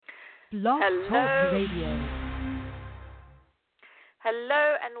Blog Hello. Talk Radio.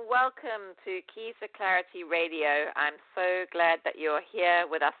 Hello and welcome to Keys to Clarity Radio. I'm so glad that you're here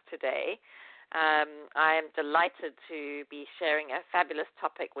with us today. I am delighted to be sharing a fabulous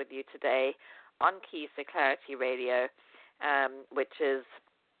topic with you today on Keys to Clarity Radio, which is,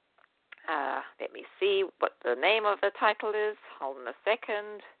 let me see what the name of the title is. Hold on a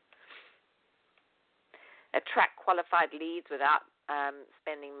second. Attract qualified leads without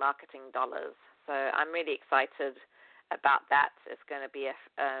spending marketing dollars. So I'm really excited about that. It's going to be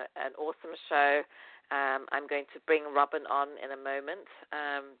an awesome show. I'm going to bring Robyn on in a moment.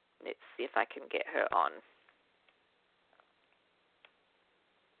 Let's see if I can get her on.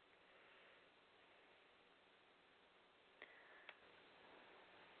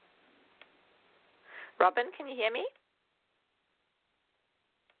 Robyn, can you hear me?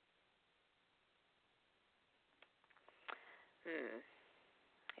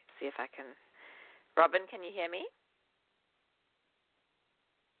 Let's see if I can. Robyn, can you hear me?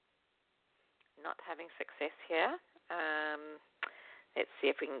 Not having success here. Let's see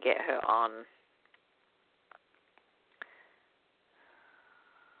if we can get her on.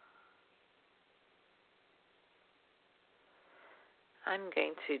 I'm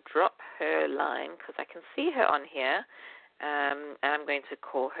going to drop her line because I can see her on here, and I'm going to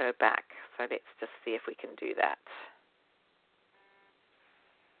call her back. So let's just see if we can do that.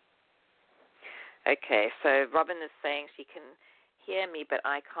 Okay, so Robyn is saying she can hear me, but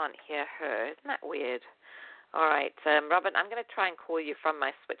I can't hear her. Isn't that weird? All right, Robyn, I'm going to try and call you from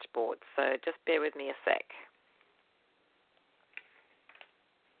my switchboard, so just bear with me a sec.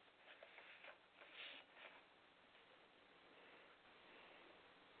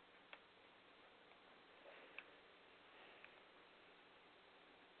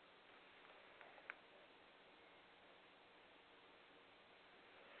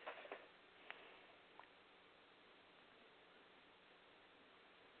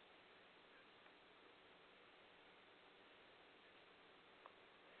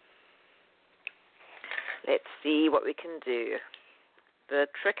 Let's see what we can do. The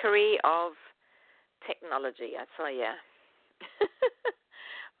trickery of technology, I tell you.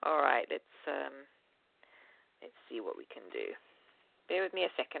 All right, let's see what we can do. Bear with me a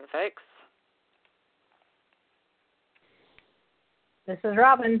second, folks. This is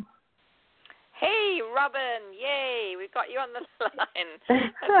Robyn. Hey, Robyn! Yay, we've got you on the line.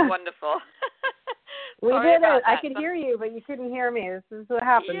 That's wonderful. We did it. I could hear you, but you couldn't hear me. This is what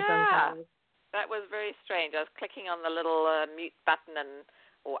happens sometimes. That was very strange. I was clicking on the little mute button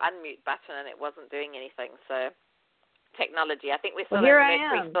or unmute button, and it wasn't doing anything. So, technology. I think we're still in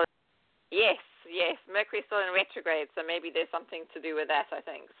Mercury. Yes. Mercury's still in retrograde, so maybe there's something to do with that, I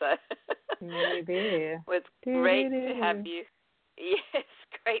think. So, maybe. It's great to have you. Yes,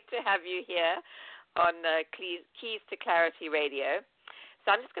 great to have you here on Keys to Clarity Radio.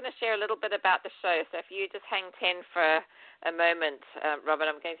 So I'm just going to share a little bit about the show. So if you just hang 10 for a moment, Robyn,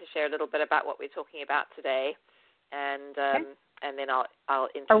 I'm going to share a little bit about what we're talking about today, and then I'll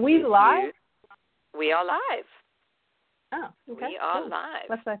introduce you. Are we live? We are live. Oh, okay. We are live.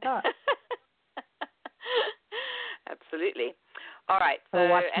 That's what I thought. Absolutely. All right. So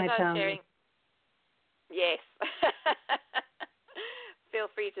watch as my I'm tongue. sharing, yes. Feel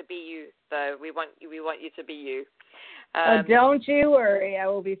free to be you, though. We want you to be you. Don't you worry. I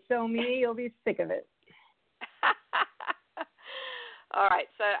will be so me, you'll be sick of it. All right.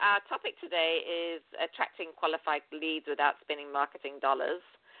 So our topic today is attracting qualified leads without spending marketing dollars.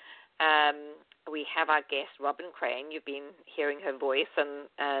 We have our guest, Robyn Crane. You've been hearing her voice,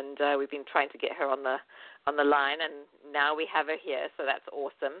 and we've been trying to get her on the line, and now we have her here. So that's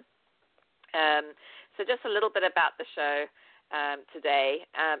awesome. So just a little bit about the show. Today,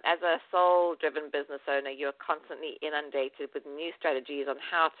 as a soul-driven business owner, you're constantly inundated with new strategies on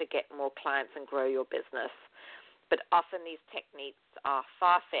how to get more clients and grow your business. But often these techniques are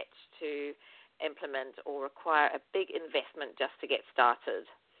far-fetched to implement or require a big investment just to get started.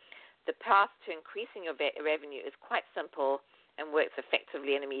 The path to increasing your revenue is quite simple and works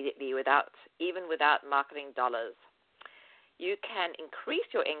effectively and immediately without marketing dollars. You can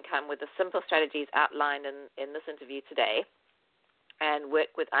increase your income with the simple strategies outlined in this interview today, and work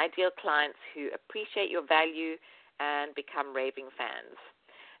with ideal clients who appreciate your value and become raving fans.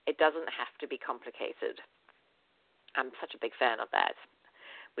 It doesn't have to be complicated. I'm such a big fan of that.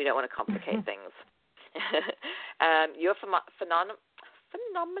 We don't want to complicate things. You're phenomenal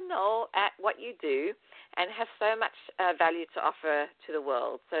at what you do and have so much value to offer to the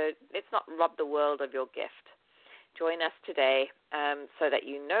world. So let's not rob the world of your gift. Join us today so that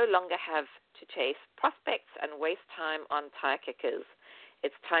you no longer have to chase prospects and waste time on tire kickers.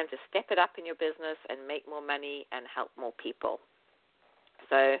 It's time to step it up in your business and make more money and help more people.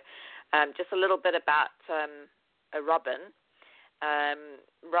 So just a little bit about Robyn.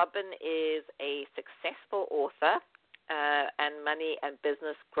 Robyn is a successful author and money and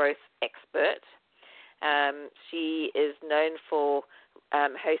business growth expert. She is known for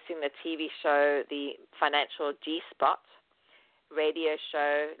hosting the TV show, the Financial G-Spot, radio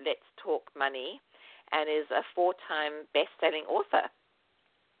show Let's Talk Money, and is a 4-time best-selling author.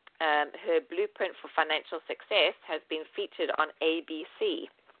 Her blueprint for financial success has been featured on ABC.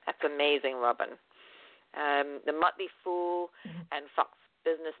 That's amazing, Robyn. The Motley Fool and Fox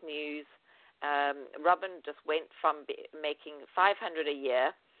Business News. Robyn just went from making $500 a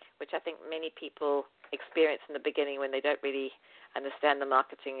year, which I think many people experience in the beginning when they don't really understand the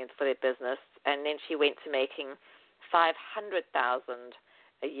marketing for their business, and then she went to making $500,000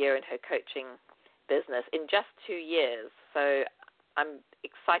 a year in her coaching business in just 2 years. So I'm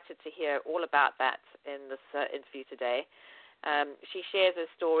excited to hear all about that in this interview today. She shares her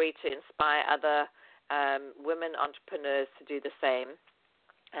story to inspire other women entrepreneurs to do the same.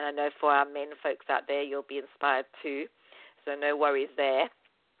 And I know for our men folks out there, you'll be inspired too. So no worries there.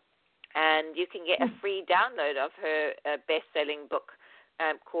 And you can get a free download of her best-selling book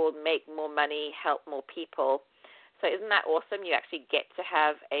called Make More Money, Help More People. So isn't that awesome? You actually get to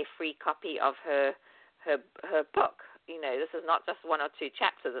have a free copy of her book. You know, this is not just 1 or 2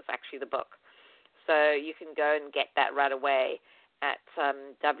 chapters, it's actually the book. So you can go and get that right away at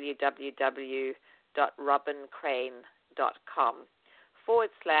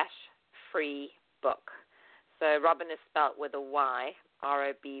www.robyncrane.com/free book. So Robyn is spelled with a Y,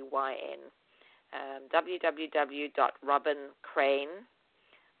 R-O-B-Y-N. www.robyncrane,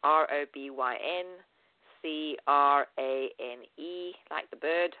 ROBYNCRANE, like the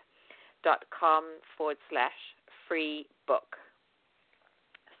bird, .com/free book.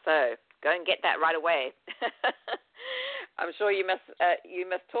 So go and get that right away. I'm sure you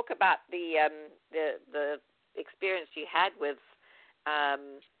must talk about the experience you had with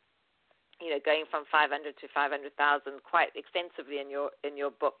going from 500 to 500,000 quite extensively in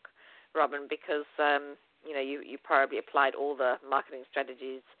your book, Robyn, because you probably applied all the marketing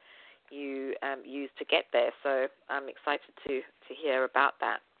strategies you used to get there. So I'm excited to hear about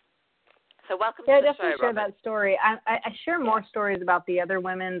that. So welcome to the show, definitely share Robyn. that story. I share more stories about the other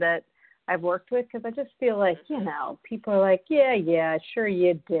women that I've worked with because I just feel like, people are like, yeah, sure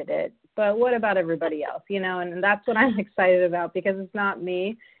you did it, but what about everybody else, and that's what I'm excited about because it's not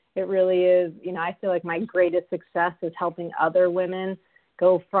me. It really is, I feel like my greatest success is helping other women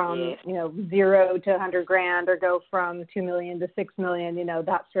go from, 0 to 100 grand or go from 2 million to 6 million,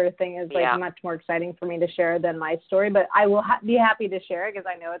 that sort of thing is much more exciting for me to share than my story, but I will be happy to share it because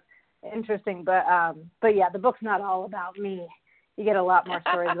I know it's interesting, but yeah, the book's not all about me. You get a lot more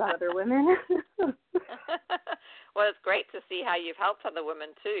stories about other women. Well, it's great to see how you've helped other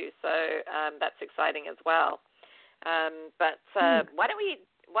women too. So that's exciting as well. But why don't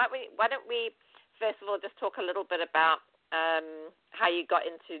we first of all just talk a little bit about how you got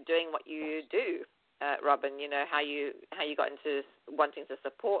into doing what you do, Robyn? How you got into wanting to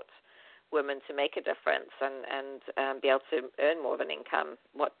support women to make a difference and be able to earn more of an income.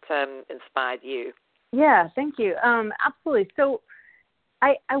 What inspired you? Yeah, thank you. Absolutely. So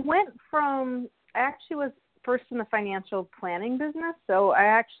I actually was first in the financial planning business. So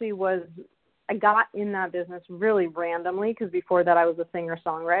I got in that business really randomly because before that I was a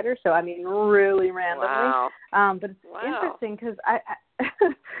singer-songwriter. So, really randomly. Wow. But it's interesting because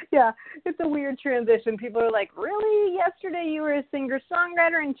it's a weird transition. People are like, really? Yesterday you were a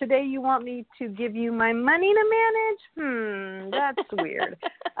singer-songwriter and today you want me to give you my money to manage? That's weird.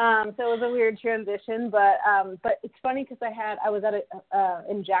 So it was a weird transition. But it's funny because I was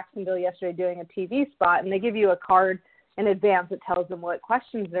in Jacksonville yesterday doing a TV spot, and they give you a card in advance that tells them what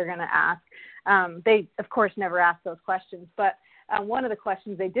questions they're going to ask. They, of course, never ask those questions, but one of the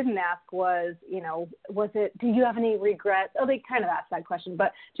questions they didn't ask was, do you have any regrets? Oh, they kind of asked that question,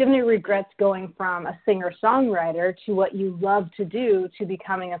 but do you have any regrets going from a singer-songwriter to what you love to do to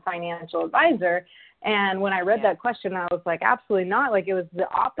becoming a financial advisor? And when I read that question, I was like, absolutely not. Like, it was the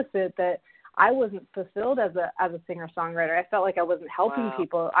opposite, that I wasn't fulfilled as a singer-songwriter. I felt like I wasn't helping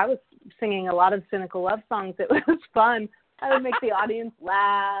people. I was singing a lot of cynical love songs. It was fun. I would make the audience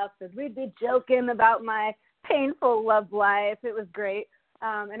laugh, and we'd be joking about my painful love life. It was great,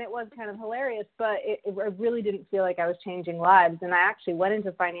 and it was kind of hilarious, but I really didn't feel like I was changing lives. And I actually went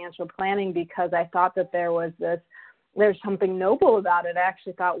into financial planning because I thought that there's something noble about it. I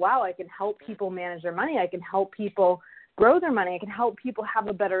actually thought, wow, I can help people manage their money. I can help people grow their money. I can help people have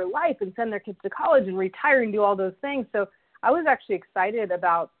a better life and send their kids to college and retire and do all those things. So I was actually excited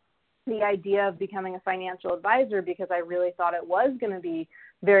about the idea of becoming a financial advisor because I really thought it was going to be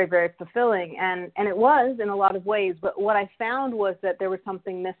very, very fulfilling. And it was in a lot of ways. But what I found was that there was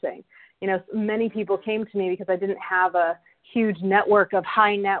something missing. You know, many people came to me because I didn't have a huge network of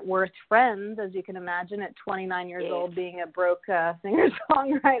high net worth friends, as you can imagine, at 29 years old, being a broke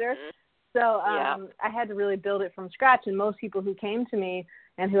singer-songwriter. So I had to really build it from scratch. And most people who came to me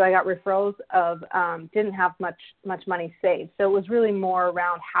and who I got referrals of didn't have much money saved. So it was really more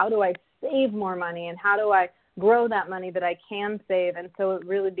around how do I save more money and how do I grow that money that I can save. And so it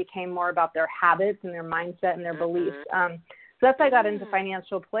really became more about their habits and their mindset and their beliefs. So that's how I got into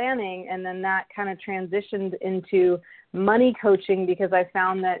financial planning. And then that kind of transitioned into money coaching because I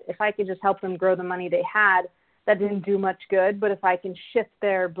found that if I could just help them grow the money they had, that didn't do much good. But if I can shift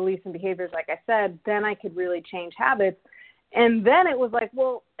their beliefs and behaviors, like I said, then I could really change habits. And then it was like,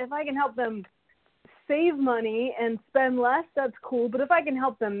 well, if I can help them save money and spend less, that's cool. But if I can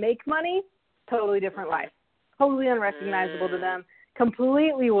help them make money, totally different life, totally unrecognizable to them,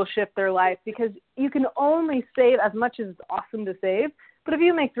 completely will shift their life because you can only save as much as it's awesome to save. But if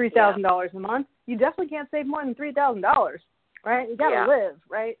you make $3,000 a month, you definitely can't save more than $3,000, right? You got to live,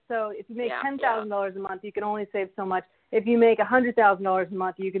 right? So if you make $10,000 a month, you can only save so much. If you make $100,000 a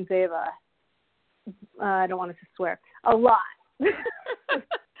month, you can save I don't want to swear, a lot.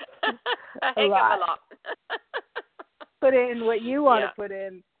 a lot. Put in what you want to put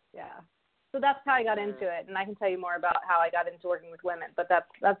in. Yeah. So that's how I got into it, and I can tell you more about how I got into working with women. But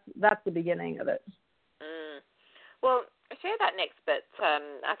that's the beginning of it. Well, share that next bit.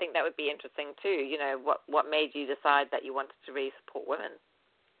 I think that would be interesting too. You know, what made you decide that you wanted to really support women?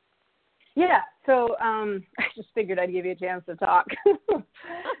 Yeah, so I just figured I'd give you a chance to talk.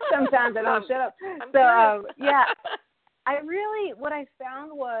 Sometimes I don't shut up. So, what I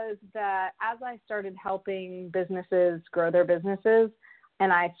found was that as I started helping businesses grow their businesses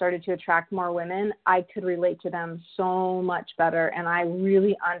and I started to attract more women, I could relate to them so much better. And I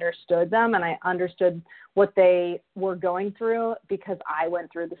really understood them and I understood what they were going through because I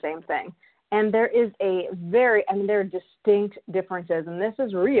went through the same thing. And there is there are distinct differences, and this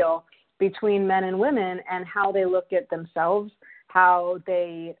is real, between men and women and how they look at themselves, how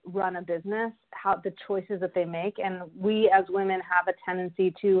they run a business, how the choices that they make. And we as women have a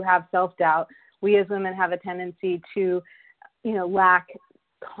tendency to have self-doubt. We as women have a tendency to, lack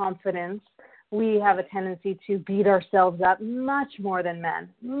confidence. We have a tendency to beat ourselves up much more than men.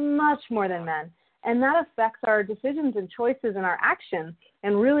 And that affects our decisions and choices and our actions.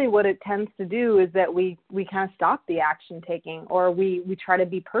 And really what it tends to do is that we kind of stop the action taking, or we try to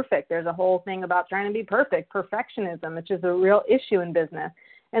be perfect. There's a whole thing about trying to be perfect, perfectionism, which is a real issue in business.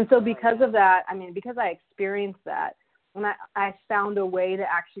 And so because of that, because I experienced that, and I found a way to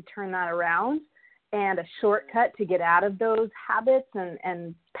actually turn that around and a shortcut to get out of those habits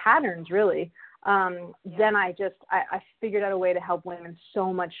and patterns, really. Then I figured out a way to help women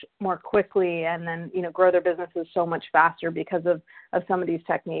so much more quickly and then, grow their businesses so much faster because of some of these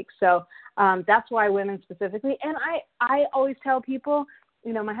techniques. So that's why women specifically. And I always tell people,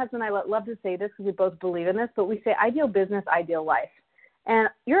 my husband and I love to say this because we both believe in this, but we say ideal business, ideal life. And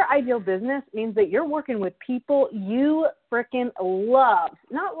your ideal business means that you're working with people you freaking love,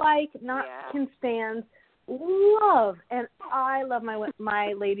 not can stand, love. And I love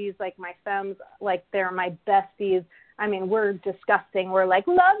my ladies, like my femmes, like they're my besties. We're disgusting. We're like,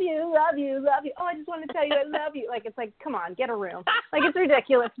 love you. Oh, I just want to tell you I love you. Like, it's like, come on, get a room. Like, it's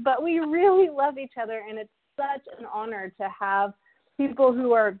ridiculous. But we really love each other, and it's such an honor to have people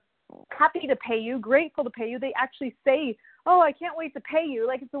who are happy to pay you, grateful to pay you. They actually say, oh, I can't wait to pay you.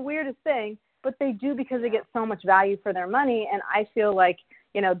 Like, it's the weirdest thing. But they do because they get so much value for their money, and I feel like,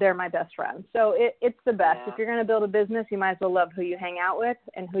 they're my best friends. So it's the best. Yeah. If you're going to build a business, you might as well love who you hang out with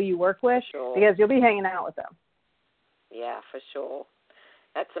and who you work with because you'll be hanging out with them. Yeah, for sure.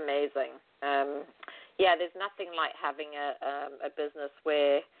 That's amazing. There's nothing like having a business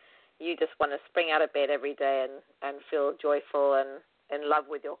where you just want to spring out of bed every day and feel joyful and in love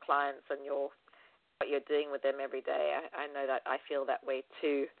with your clients and what you're doing with them every day. I know that I feel that way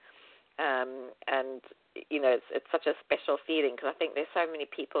too. It's such a special feeling because I think there's so many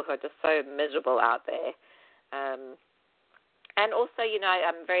people who are just so miserable out there. And also,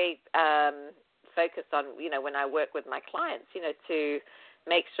 I'm very focused on, when I work with my clients, to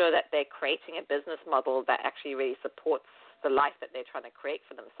make sure that they're creating a business model that actually really supports the life that they're trying to create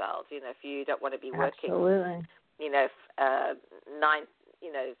for themselves. If you don't want to be working, Absolutely.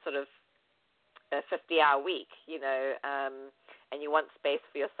 50-hour week, and you want space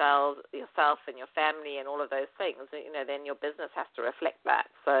for yourself and your family and all of those things, then your business has to reflect that.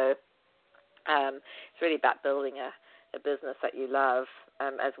 So it's really about building a a business that you love,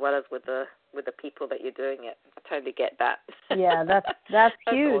 as well as with the people that you're doing it. I totally get that. Yeah, that's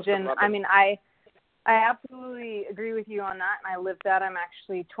huge. Awesome, and Robyn. I mean, I absolutely agree with you on that, and I live that. I'm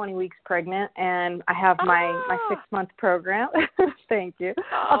actually 20 weeks pregnant, and I have my 6-month program. Thank you.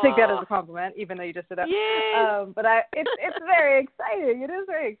 I'll take that as a compliment, even though you just said that. Yes. But it's very exciting. It is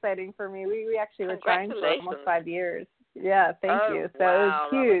very exciting for me. We actually were trying for almost 5 years. Yeah, thank you. So wow,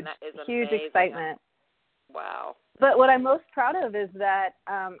 it was huge, Robyn, huge amazing. excitement. Wow. But what I'm most proud of is that,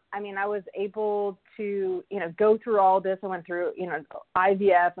 I was able to, go through all this. I went through,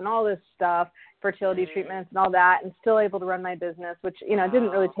 IVF and all this stuff, fertility treatments and all that, and still able to run my business, which,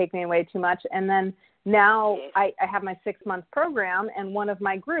 didn't really take me away too much. And then now I have my 6-month program, and one of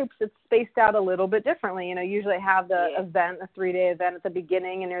my groups, it's spaced out a little bit differently. Usually I have the event, the 3-day event at the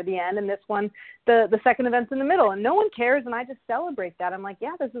beginning and near the end, and this one, the second event's in the middle, and no one cares, and I just celebrate that. I'm like,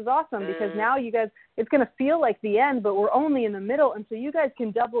 yeah, this is awesome, because now you guys, it's going to feel like the end, but we're only in the middle, and so you guys can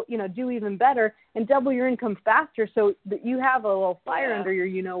double, do even better and double your income faster, so that you have a little fire under your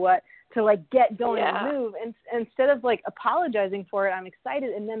you-know-what to, like, get going and move. And instead of, like, apologizing for it, I'm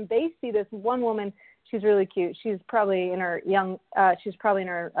excited. And then they see this one woman. She's really cute. She's probably in her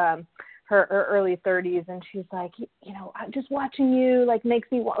her early 30s, and she's like, just watching you, like,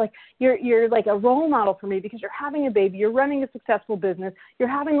 makes me want, like, you're like a role model for me, because you're having a baby, you're running a successful business, you're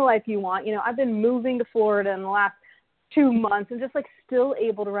having the life you want. I've been moving to Florida in the last 2 months and just, like, still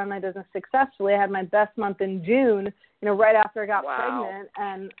able to run my business successfully. I had my best month in June, right after I got pregnant,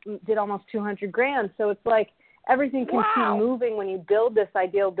 and did almost $200,000. So it's like everything can keep moving when you build this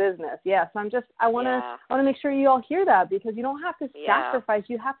ideal business. Yeah. So I want to make sure you all hear that, because you don't have to sacrifice.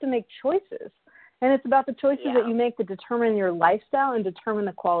 You have to make choices. And it's about the choices that you make that determine your lifestyle and determine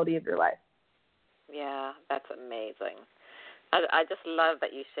the quality of your life. Yeah, that's amazing. I just love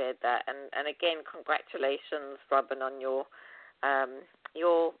that you shared that. And again, congratulations, Robyn, on your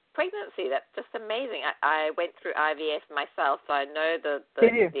pregnancy. That's just amazing. I went through IVF myself, so I know the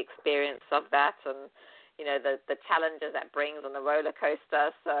experience of that, and the challenges that brings on the roller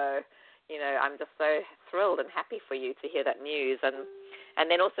coaster. So I'm just so thrilled and happy for you to hear that news, and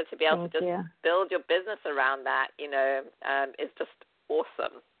then also to be able to just build your business around that is just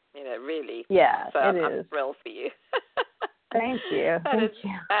awesome. Really. Yeah, so I'm thrilled for you. Thank you. That is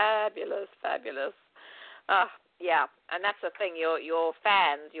fabulous. Yeah, and that's the thing. Your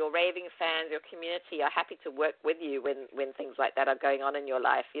fans, your raving fans, your community are happy to work with you when things like that are going on in your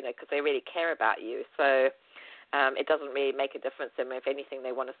life, because they really care about you. So it doesn't really make a difference to them. If anything,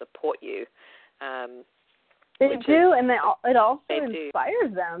 they want to support you. They do, and it also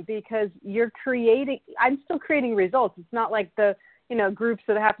inspires them, because I'm still creating results. It's not like the groups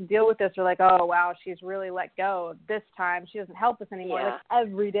that have to deal with this are like, oh, wow, she's really let go this time. She doesn't help us anymore. Like,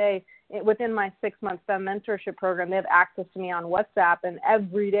 every day within my 6-month FEM mentorship program, they have access to me on WhatsApp, and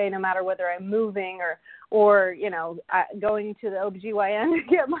every day, no matter whether I'm moving or going to the OBGYN to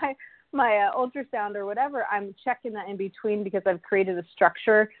get my ultrasound or whatever, I'm checking that in between, because I've created a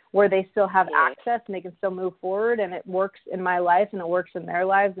structure where they still have access and they can still move forward, and it works in my life and it works in their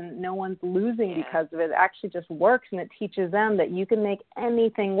lives, and no one's losing because of it. It actually just works, and it teaches them that you can make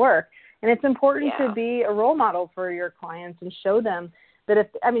anything work. And it's important to be a role model for your clients and show them that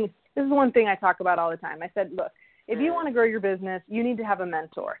this is one thing I talk about all the time. I said, look, if you want to grow your business, you need to have a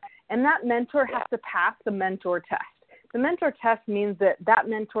mentor, and that mentor has to pass the mentor test. The mentor test means that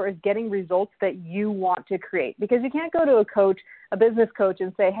mentor is getting results that you want to create, because you can't go to a business coach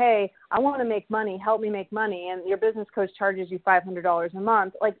and say, hey, I want to make money, help me make money. And your business coach charges you $500 a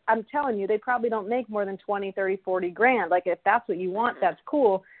month. Like, I'm telling you, they probably don't make more than 20, 30, 40 grand. Like, if that's what you want, that's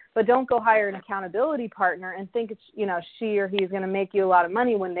cool. But don't go hire an accountability partner and think it's, she or he's going to make you a lot of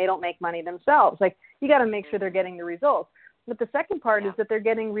money when they don't make money themselves. Like, you got to make sure they're getting the results. But the second part is that they're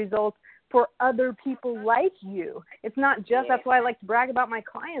getting results for other people like you. It's not just, that's why I like to brag about my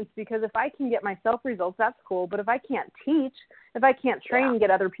clients, because if I can get myself results, that's cool. But if I can't teach, if I can't train and get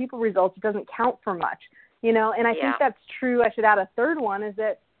other people results, it doesn't count for much, And I think that's true. I should add a third one, is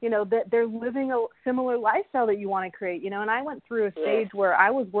that, that they're living a similar lifestyle that you want to create, and I went through a stage where I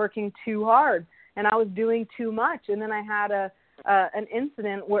was working too hard and I was doing too much. And then I had an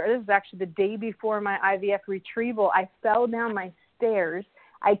incident where, this is actually the day before my IVF retrieval, I fell down my stairs.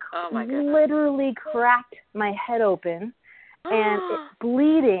 I literally cracked my head open and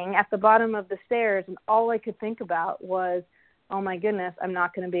bleeding at the bottom of the stairs. And all I could think about was, oh my goodness, I'm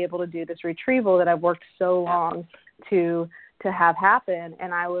not going to be able to do this retrieval that I've worked so long to have happen.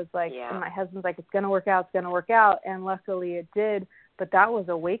 And I was like, and my husband's like, it's going to work out. And luckily it did. But that was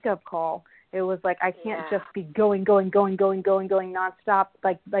a wake up call. It was like I can't just be going nonstop,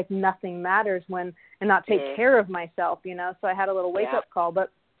 like nothing matters and not take care of myself, So I had a little wake up call.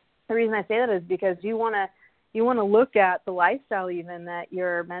 But the reason I say that is because you want to look at the lifestyle even that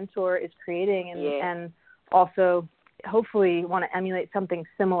your mentor is creating, and also hopefully want to emulate something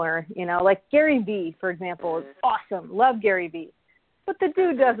similar. Like Gary Vee, for example, is awesome. Love Gary Vee. But the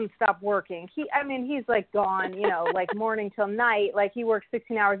dude doesn't stop working. He's like gone, like morning till night. Like he works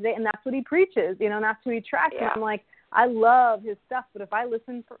 16 hours a day, and that's what he preaches, and that's who he tracks. And I'm like, I love his stuff, but if I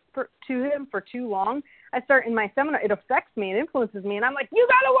listen to him for too long, I start in my seminar, it affects me, it influences me, and I'm like, you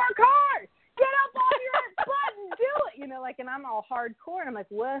got to work hard. Get up on your butt and do it, and I'm all hardcore, and I'm like,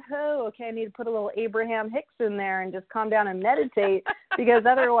 whoa, okay, I need to put a little Abraham Hicks in there and just calm down and meditate, because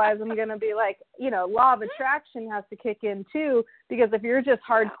otherwise I'm going to be like, law of attraction has to kick in too, because if you're just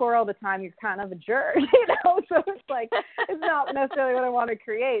hardcore all the time, you're kind of a jerk, so it's like, it's not necessarily what I want to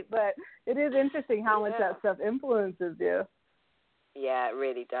create, but it is interesting how much that stuff influences you. Yeah, it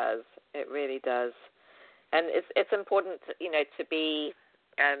really does. It really does. And it's important, to be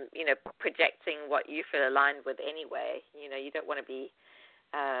projecting what you feel aligned with anyway. You don't want to be,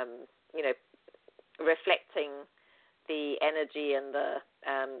 reflecting the energy and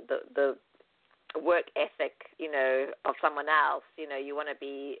the work ethic, of someone else. You want to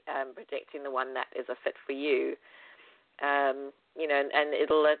be projecting the one that is a fit for you. And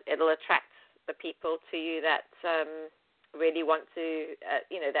it'll attract the people to you that really want to,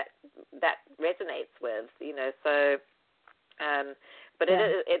 that resonates with, so. But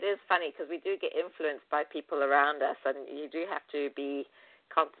it is funny because we do get influenced by people around us, and you do have to be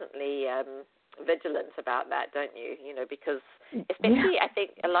constantly vigilant about that, don't you? Because especially I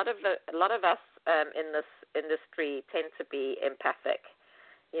think a lot of us in this industry tend to be empathic,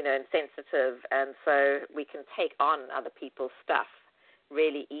 and sensitive, and so we can take on other people's stuff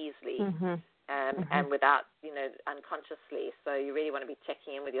really easily, and without unconsciously. So you really want to be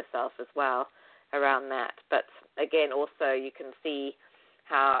checking in with yourself as well around that. But again, also you can see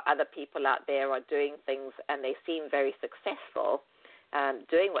how other people out there are doing things and they seem very successful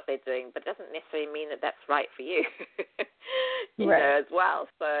doing what they're doing, but it doesn't necessarily mean that that's right for you, you know, as well.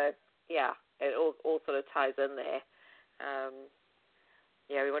 So, yeah, it all sort of ties in there.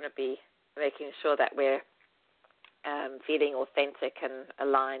 We want to be making sure that we're feeling authentic and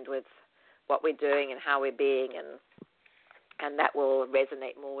aligned with what we're doing and how we're being, and that will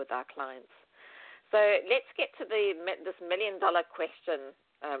resonate more with our clients. So let's get to this $1 million question,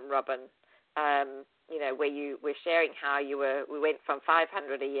 Robyn. Where you were sharing how we went from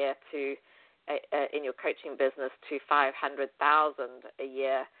 $500 a year to in your coaching business to $500,000 a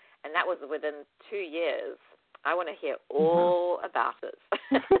year, and that was within 2 years. I want to hear all about it.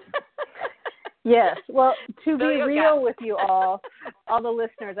 Yes. Well, to be real with you all the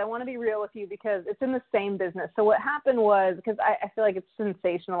listeners, I want to be real with you because it's in the same business. So what happened was, because I feel like it's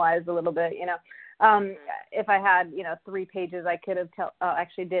sensationalized a little bit, if I had, 3 pages, I could have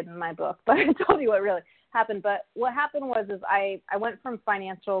actually did in my book, but I told you what really happened. But what happened was I went from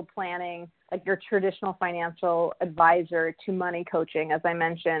financial planning, like your traditional financial advisor, to money coaching, as I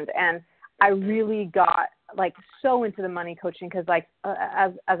mentioned. And I really got so into the money coaching because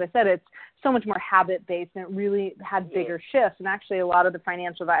as I said, it's so much more habit based, and it really had bigger shifts. And actually a lot of the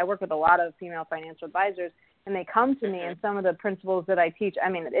I work with a lot of female financial advisors, and they come to me, and some of the principles that I teach,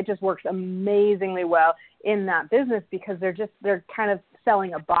 it just works amazingly well in that business because they're kind of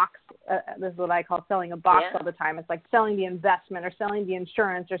selling a box. This is what I call selling a box all the time. It's like selling the investment or selling the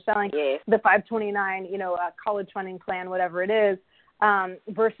insurance or selling the 529, college funding plan, whatever it is,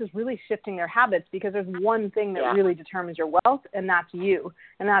 versus really shifting their habits, because there's one thing that really determines your wealth, and that's you.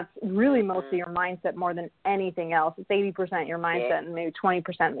 And that's really mostly your mindset more than anything else. It's 80% your mindset and maybe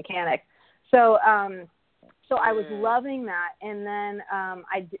 20% mechanics. So I was loving that, and then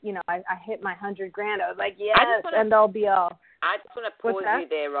I hit my $100,000. I was like, yes, and I'll be all. I just want to pause you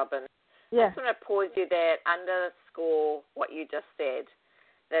there, Robyn. I just want to pause you there, underscore what you just said,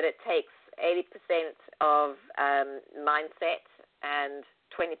 that it takes 80% of mindset and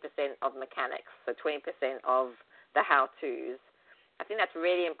 20% of mechanics, so 20% of the how-tos. I think that's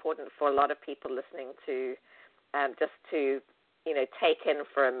really important for a lot of people listening to, just to, take in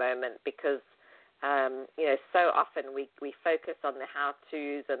for a moment, because so often we focus on the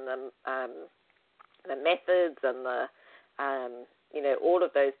how-tos and the methods and the all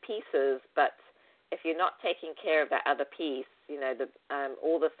of those pieces, but if you're not taking care of that other piece,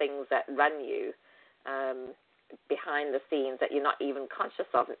 all the things that run you behind the scenes that you're not even conscious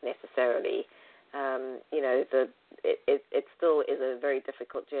of necessarily, it still is a very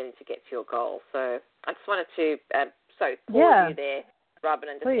difficult journey to get to your goal. So I just wanted to pause you there Robyn,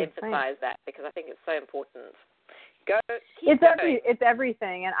 and just emphasize that because I think it's so important. It's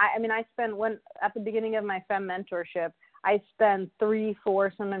everything. And I spend at the beginning of my Femme mentorship, I spend 3,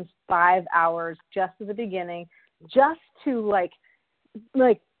 4, sometimes 5 hours just at the beginning, just to like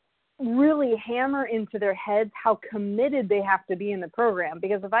really hammer into their heads how committed they have to be in the program.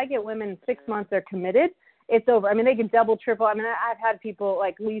 Because if I get women 6 months, they're committed, it's over. I mean, they can double, triple. I mean, I've had people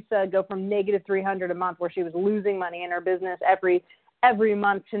like Lisa go from negative $300 a month, where she was losing money in her business every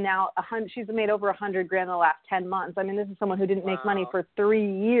month, to now she's made over $100,000 in the last 10 months. I mean, this is someone who didn't make money for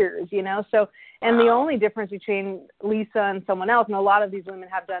 3 years, you know? So, and the only difference between Lisa and someone else, and a lot of these women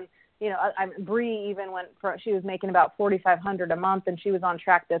have done, you know, Bree even went for, she was making about $4,500 a month, and she was on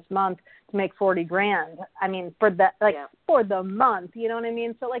track this month to make $40,000. I mean, for the month, you know what I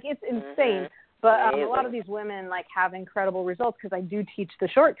mean? So like, it's insane. But a lot of these women like have incredible results because I do teach the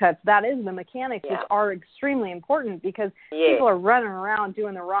shortcuts. That is the mechanics, which are extremely important because people are running around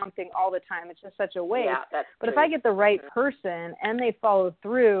doing the wrong thing all the time. It's just such a waste. But if I get the right person and they follow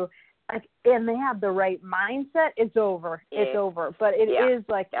through, and they have the right mindset, it's over. It's over. But it is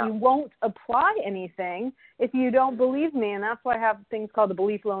like you won't apply anything if you don't believe me. And that's why I have things called the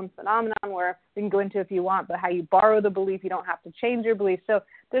belief loan phenomenon, where we can go into if you want, but how you borrow the belief, you don't have to change your belief. So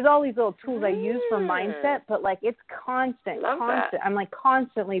there's all these little tools I use for mindset, but like it's constant. I'm like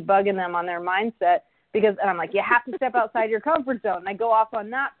constantly bugging them on their mindset and I'm like, you have to step outside your comfort zone. And I go off on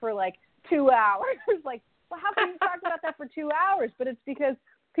that for like 2 hours. Like, well, how can you talk about that for 2 hours? But it's because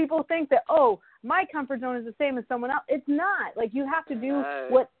people think that, oh, my comfort zone is the same as someone else. It's not. Like, you have to do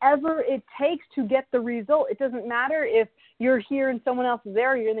whatever it takes to get the result. It doesn't matter if you're here and someone else is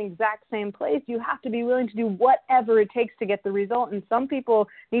there, you're in the exact same place. You have to be willing to do whatever it takes to get the result. And some people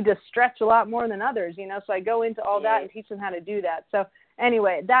need to stretch a lot more than others, you know. So I go into all that and teach them how to do that. So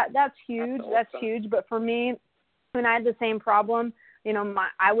anyway, that's huge. That's awesome. That's huge. But for me, when I had the same problem, you know,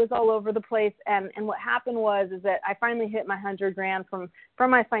 I was all over the place, and what happened is that I finally hit my $100,000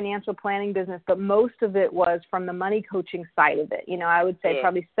 from my financial planning business, but most of it was from the money coaching side of it. You know, I would say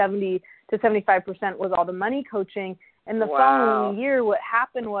probably 70 to 75% was all the money coaching. And the following year, what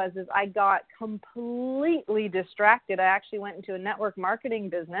happened is I got completely distracted. I actually went into a network marketing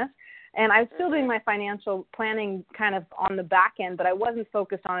business, and I was still doing my financial planning kind of on the back end, but I wasn't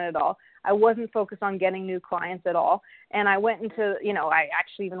focused on it at all. I wasn't focused on getting new clients at all. And I went into, you know, I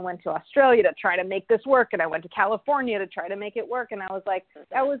actually even went to Australia to try to make this work. And I went to California to try to make it work. And I was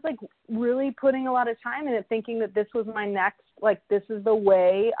like really putting a lot of time in it, thinking that this was my next, like, this is the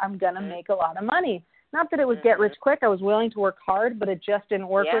way I'm going to make a lot of money. Not that it was get rich quick. I was willing to work hard, but it just didn't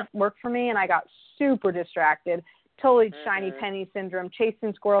work for me. And I got super distracted, totally shiny penny syndrome,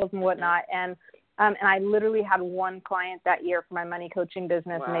 chasing squirrels and whatnot. And I literally had one client that year for my money coaching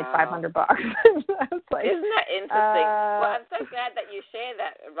business and made $500. I was like, isn't that interesting? Well, I'm so glad that you share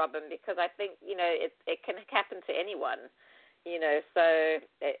that, Robyn, because I think, you know, it can happen to anyone, you know, so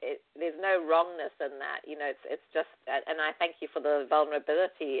there's no wrongness in that, you know, it's just, and I thank you for the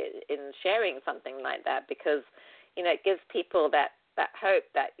vulnerability in sharing something like that, because, you know, it gives people that hope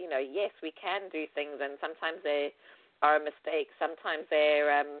that, you know, yes, we can do things, and sometimes they are a mistake, sometimes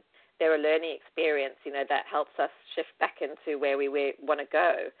they're a learning experience, you know, that helps us shift back into where we want to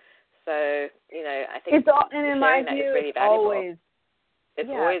go. So, you know, I think in my view, is really valuable. It's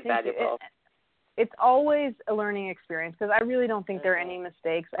always valuable. It's always a learning experience, because I really don't think there are any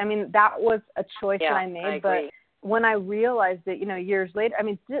mistakes. I mean, that was a choice that I made, but when I realized it, you know, years later, I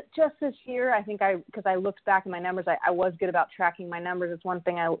mean, just this year, I think because I looked back at my numbers, I was good about tracking my numbers. It's one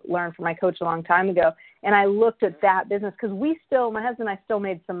thing I learned from my coach a long time ago. And I looked at that business, because my husband and I still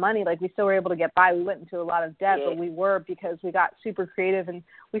made some money. Like, we still were able to get by. We went into a lot of debt, but we were, because we got super creative, and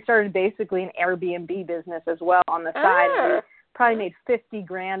we started basically an Airbnb business as well on the side. And we probably made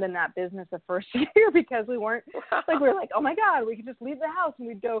 $50,000 in that business the first year, because we were like, oh my God, we could just leave the house and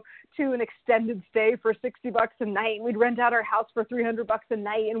we'd go to an extended stay for $60 a night, and we'd rent out our house for $300 a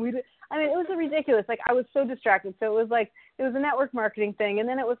night. And it was ridiculous. Like, I was so distracted. So it was a network marketing thing. And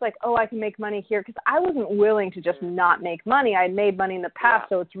then it was like, oh, I can make money here, because I wasn't willing to just not make money. I had made money in the past.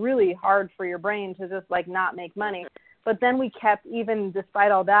 So it's really hard for your brain to just like not make money. But then we kept, even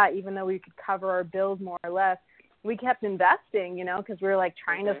despite all that, even though we could cover our bills more or less, we kept investing, you know, because we were like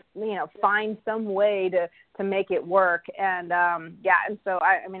trying to, you know, find some way to make it work. And and so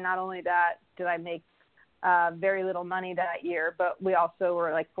I mean, not only that did I make very little money that year, but we also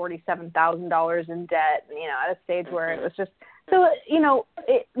were like $47,000 in debt, you know, at a stage where it was just, so, you know,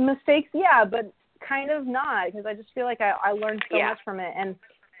 mistakes, but kind of not, because I just feel like I learned so much from it. And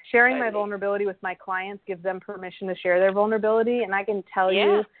sharing my vulnerability with my clients gives them permission to share their vulnerability. And I can tell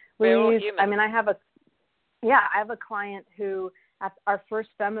you, Louise, I mean, I have a client who at our first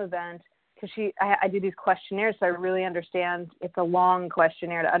FEM event, because I do these questionnaires, so I really understand. It's a long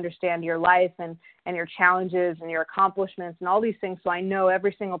questionnaire to understand your life and your challenges and your accomplishments and all these things. So I know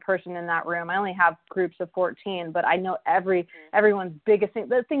every single person in that room. I only have groups of 14, but I know everyone's biggest thing,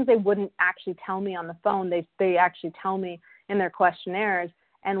 the things they wouldn't actually tell me on the phone. They actually tell me in their questionnaires.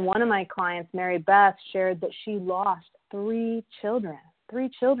 And one of my clients, Mary Beth, shared that she lost 3 children. 3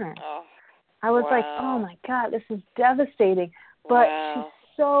 children. Oh, I was like, oh my God, this is devastating. But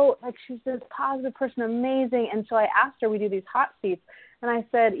she's this positive person, amazing. And so I asked her, we do these hot seats, and I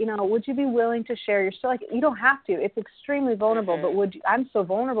said, would you be willing to share your story? Like, you don't have to. It's extremely vulnerable, but I'm so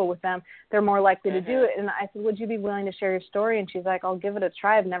vulnerable with them, they're more likely to do it. And I said, would you be willing to share your story? And she's like, I'll give it a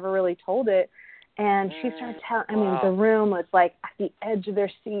try. I've never really told it. And she started telling, the room was like at the edge of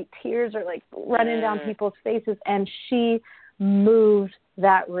their seat. Tears are like running down people's faces. And she moved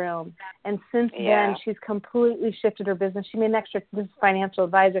that room. And since then, she's completely shifted her business. She made an extra, this is financial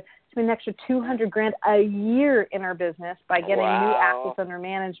advisor, she made an extra $200,000 a year in her business by getting new assets under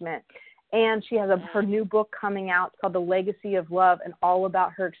management. And she has her new book coming out. It's called The Legacy of Love, and all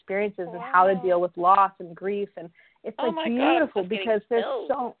about her experiences and how to deal with loss and grief. And it's beautiful because there's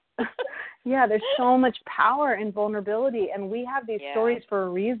there's so much power in vulnerability. And we have these stories for a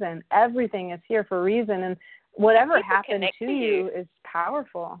reason. Everything is here for a reason. And whatever happened to you is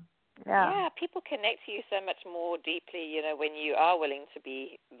powerful. Yeah, people connect to you so much more deeply, when you are willing to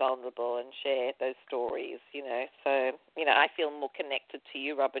be vulnerable and share those stories, So, I feel more connected to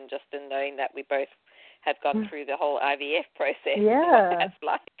you, Robyn, just in knowing that we both have gone through the whole IVF process. Yeah. What that's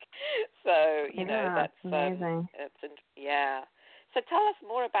like. So, that's amazing. So tell us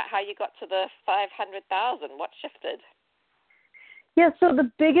more about how you got to the 500,000. What shifted? Yeah, so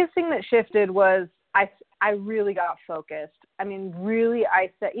the biggest thing that shifted was I really got focused. I mean, really,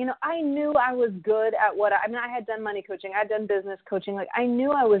 I said, I knew I was good at I had done money coaching. I'd done business coaching. Like, I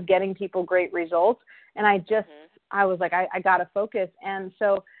knew I was getting people great results. And I was like, I got to focus. And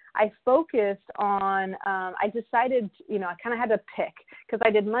so I focused on, I decided, I kind of had to pick, because I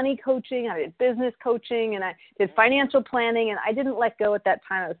did money coaching, I did business coaching, and I did financial planning. And I didn't let go at that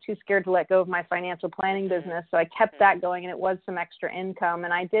time. I was too scared to let go of my financial planning business. So I kept that going, and it was some extra income.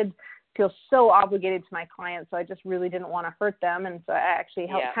 And I did feel so obligated to my clients, so I just really didn't want to hurt them. And so I actually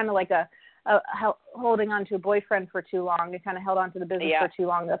held kind of like holding on to a boyfriend for too long. I kind of held on to the business for too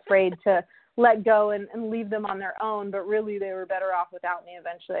long, afraid to let go and leave them on their own. But really, they were better off without me.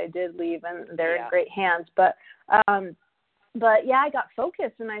 Eventually, I did leave, and they're in great hands. But I got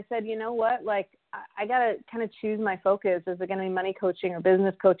focused, and I said, you know what, like, I got to kind of choose my focus. Is it going to be money coaching or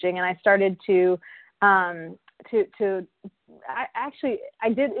business coaching? And I started I actually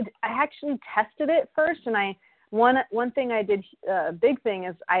tested it first, and one thing I did, big thing,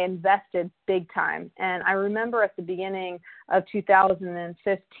 is I invested big time. And I remember at the beginning of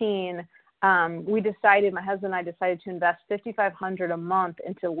 2015, my husband and I decided to invest $5,500 a month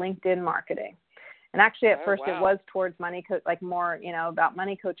into LinkedIn marketing. And actually, at first, it was towards money, more, about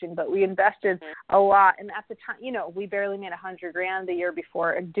money coaching. But we invested a lot. And at the time, we barely made $100,000 the year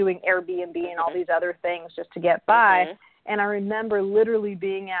before, doing Airbnb and all these other things just to get by. And I remember literally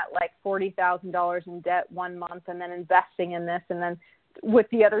being at like $40,000 in debt one month, and then investing in this, and then with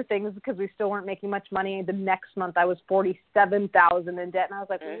the other things, because we still weren't making much money. The next month I was $47,000 in debt, and I was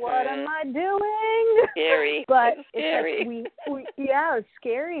like, what am I doing? Scary. But it's scary. Like it was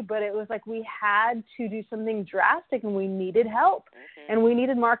scary, but it was like we had to do something drastic, and we needed help, and we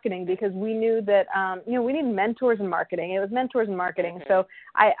needed marketing, because we knew that, we need mentors in marketing. It was mentors in marketing. So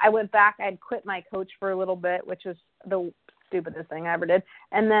I went back. I had quit my coach for a little bit, which was the stupidest thing I ever did.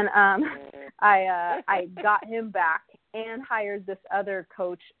 And then I got him back and hired this other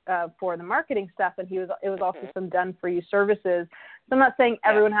coach for the marketing stuff, and it was also some done-for-you services. So I'm not saying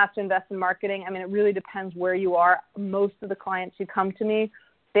everyone has to invest in marketing. I mean, it really depends where you are. Most of the clients who come to me,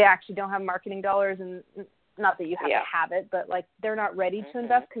 they actually don't have marketing dollars, and not that you have to have it, but like they're not ready to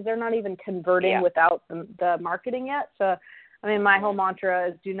invest, because they're not even converting without the marketing yet. So, I mean, my whole mantra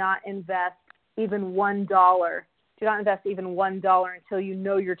is do not invest even $1. Do not invest even $1 until you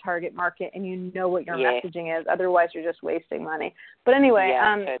know your target market and you know what your messaging is. Otherwise, you're just wasting money. But anyway,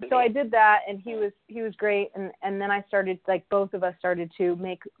 totally. So I did that, and he was great. And then I started, like, both of us started to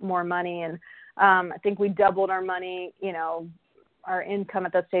make more money. And I think we doubled our money, our income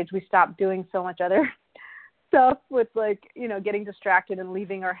at that stage. We stopped doing so much other stuff with, like, getting distracted and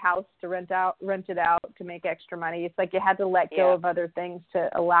leaving our house to rent it out to make extra money. It's like you had to let go of other things to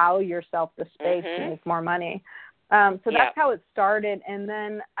allow yourself the space to make more money. So that's how it started. And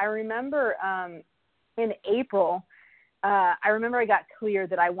then I remember in April, I remember I got clear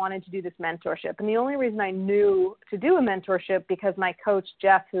that I wanted to do this mentorship. And the only reason I knew to do a mentorship, because my coach,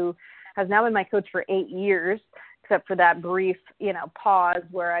 Jeff, who has now been my coach for 8 years, except for that brief, pause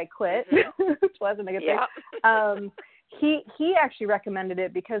where I quit, which wasn't a good thing. He actually recommended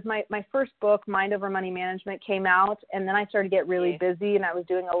it because my first book, Mind Over Money Management, came out, and then I started to get really busy, and I was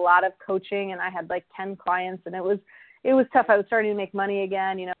doing a lot of coaching, and I had like 10 clients, and it was tough. I was starting to make money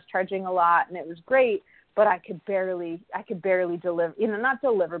again, I was charging a lot, and it was great, but I could barely deliver, not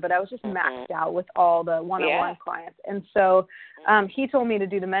deliver, but I was just maxed out with all the one-on-one clients. And so he told me to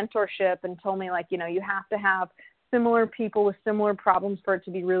do the mentorship and told me, like, you have to have similar people with similar problems for it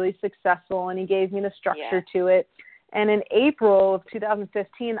to be really successful, and he gave me the structure to it. And in April of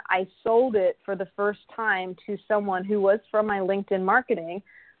 2015, I sold it for the first time to someone who was from my LinkedIn marketing,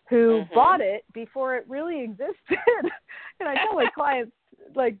 who bought it before it really existed. And I tell my clients,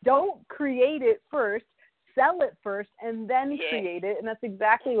 like, don't create it first, sell it first, and then create it. And that's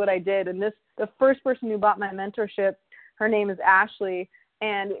exactly what I did. And the first person who bought my mentorship, her name is Ashley,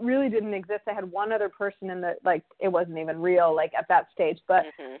 and it really didn't exist. I had one other person in it wasn't even real, like, at that stage. But,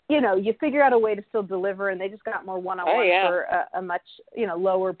 you figure out a way to still deliver, and they just got more one-on-one for a much,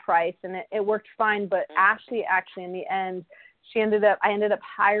 lower price. And it worked fine. But Ashley, actually, in the end, I ended up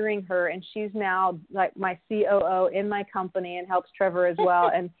hiring her, and she's now like my COO in my company and helps Trevor as well.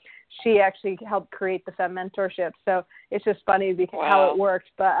 And she actually helped create the Fem Mentorship. So it's just funny because how it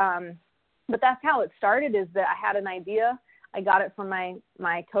worked. But that's how it started, is that I had an idea. I got it from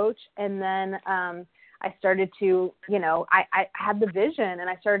my coach, and then I started to, I had the vision, and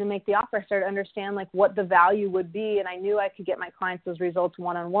I started to make the offer. I started to understand, like, what the value would be, and I knew I could get my clients those results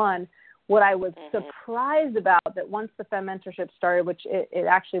one-on-one. What I was surprised about, that once the Fem Mentorship started, which it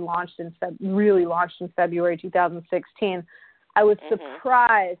actually really launched in February 2016, I was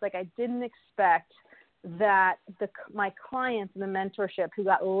surprised. Like, I didn't expect that my clients in the mentorship, who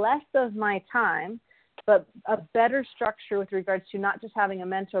got less of my time, but a better structure with regards to not just having a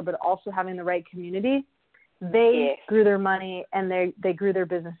mentor, but also having the right community, they grew their money, and they grew their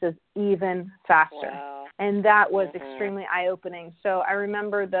businesses even faster. Wow. And that was extremely eye-opening. So I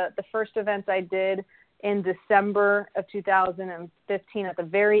remember the first event I did in December of 2015, at the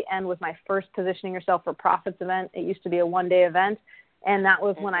very end, was my first Positioning Yourself for Profits event. It used to be a one-day event. And that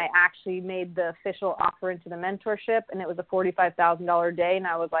was when I actually made the official offer into the mentorship, and it was a $45,000 day. And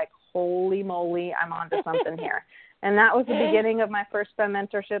I was like, holy moly, I'm onto something here. And that was the beginning of my first Fem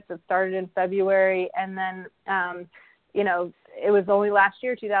Mentorship that started in February. And then, it was only last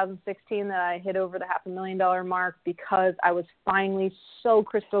year, 2016, that I hit over the $500,000 mark, because I was finally so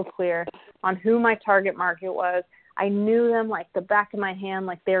crystal clear on who my target market was. I knew them like the back of my hand,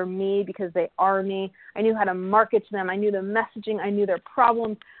 like they're me, because they are me. I knew how to market to them. I knew the messaging. I knew their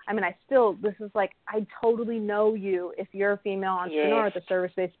problems. I mean, this is like, I totally know you if you're a female entrepreneur with a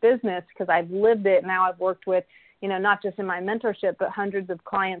service-based business, because I've lived it. Now I've worked with, not just in my mentorship, but hundreds of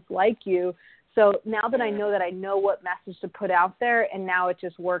clients like you. So now that I know what message to put out there, and now it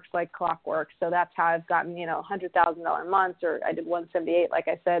just works like clockwork. So that's how I've gotten, $100,000 months, or I did 178, like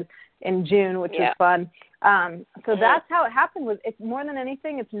I said, in June, which was fun. So that's how it happened. It's more than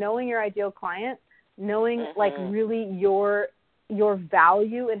anything, it's knowing your ideal client, knowing like really your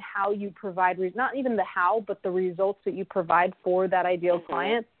value and how you provide, not even the how, but the results that you provide for that ideal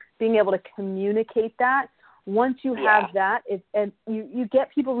client, being able to communicate that. Once you have that, and you get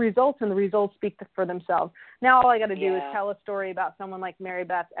people results, and the results speak for themselves. Now all I got to do is tell a story about someone like Mary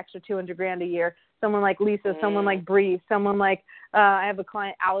Beth, extra $200,000 a year, someone like Lisa, someone like Bree, someone like I have a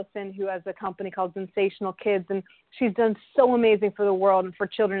client, Allison, who has a company called Sensational Kids, and she's done so amazing for the world and for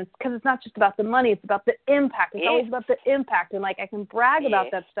children, because it's not just about the money, it's about the impact. It's always about the impact, and like I can brag about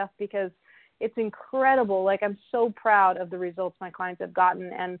that stuff because it's incredible. Like, I'm so proud of the results my clients have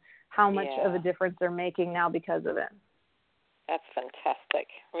gotten, and how much of a difference they're making now because of it. That's fantastic.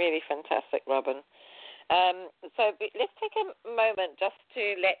 Really fantastic, Robyn. So let's take a moment just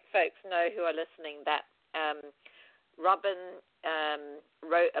to let folks know who are listening that Robyn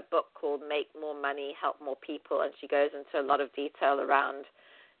wrote a book called Make More Money, Help More People, and she goes into a lot of detail around,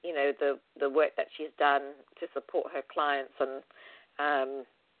 the work that she's done to support her clients and,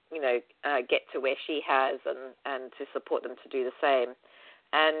 get to where she has and to support them to do the same.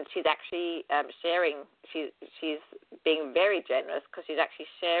 And she's actually sharing, she's being very generous, because she's actually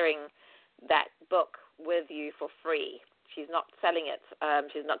sharing that book with you for free. She's not selling it.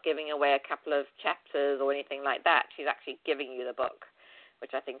 She's not giving away a couple of chapters or anything like that. She's actually giving you the book,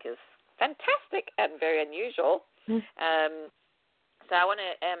 which I think is fantastic and very unusual. So I want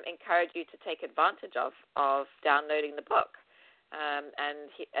to encourage you to take advantage of downloading the book and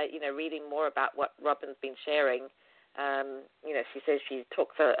reading more about what Robyn's been sharing. She says she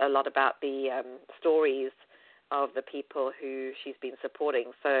talks a lot about the stories of the people who she's been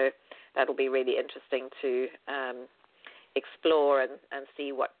supporting. So that'll be really interesting to explore and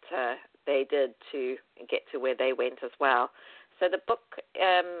see what they did to get to where they went as well. So the book,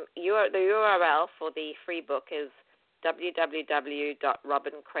 the URL for the free book is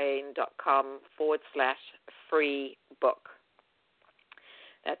www.robyncrane.com/free book.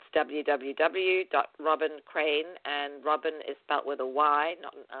 That's www.robyn.crane, and Robyn is spelled with a Y,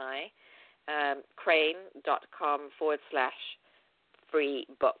 not an I, crane.com/free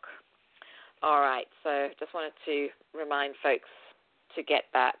book. All right, so just wanted to remind folks to get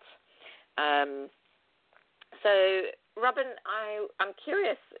that. So, Robyn, I'm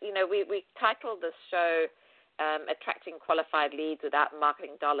curious, we titled this show Attracting Qualified Leads Without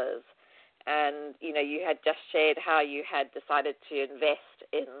Marketing Dollars. And, you had just shared how you had decided to invest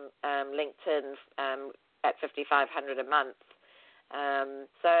in LinkedIn at $5,500 a month.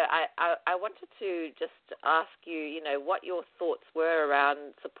 So I wanted to just ask you, what your thoughts were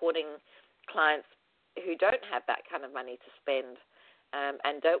around supporting clients who don't have that kind of money to spend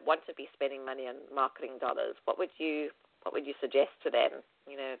and don't want to be spending money on marketing dollars. What would you suggest to them,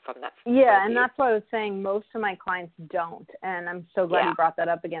 from that point of view? Yeah, and that's what I was saying. Most of my clients don't, and I'm so glad you brought that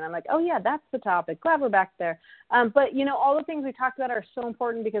up again. I'm like, oh, yeah, that's the topic. Glad we're back there. But, all the things we talked about are so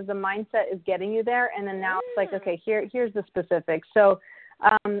important because the mindset is getting you there, and then now it's like, okay, here's the specifics. So,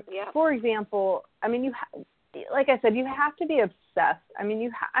 for example, like I said, you have to be obsessed.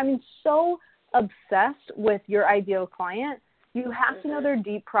 I'm so obsessed with your ideal client. You have to know their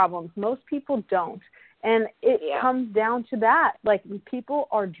deep problems. Most people don't. And it comes down to that. Like, people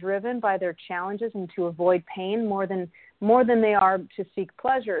are driven by their challenges and to avoid pain more than they are to seek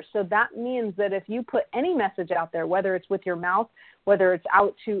pleasure. So that means that if you put any message out there, whether it's with your mouth, whether it's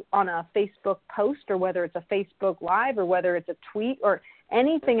out on a Facebook post, or whether it's a Facebook Live, or whether it's a tweet, or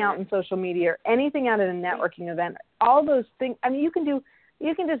anything out in social media, or anything out at a networking event, all those things.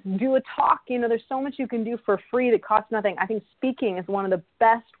 You can just do a talk. There's so much you can do for free that costs nothing. I think speaking is one of the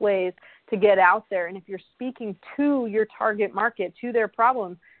best ways to get out there. And if you're speaking to your target market, to their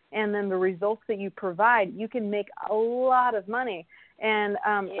problems, and then the results that you provide, you can make a lot of money. And,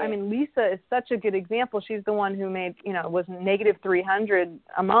 Lisa is such a good example. She's the one who made, was negative $300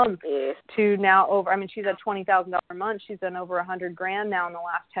 a month to now over, she's at $20,000 a month. She's done over $100,000 now in the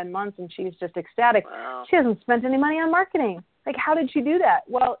last 10 months, and she's just ecstatic. Wow. She hasn't spent any money on marketing. Like, how did she do that?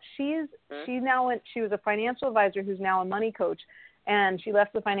 Well, she was a financial advisor who's now a money coach, and she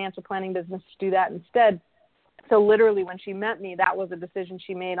left the financial planning business to do that instead. So literally when she met me, that was a decision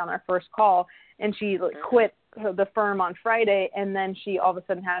she made on our first call, and she quit the firm on Friday, and then she all of a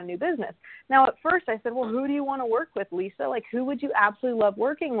sudden had a new business. Now, at first I said, well, who do you want to work with, Lisa? Like, who would you absolutely love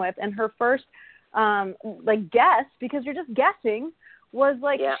working with? And her first guess, because you're just guessing, was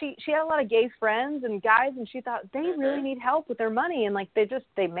like she had a lot of gay friends and guys, and she thought they really need help with their money, and like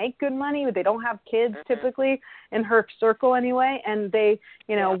they make good money, but they don't have kids typically in her circle anyway, and they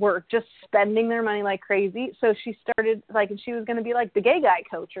were just spending their money like crazy. So she started and she was going to be like the gay guy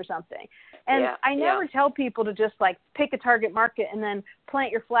coach or something. And I never tell people to just like pick a target market and then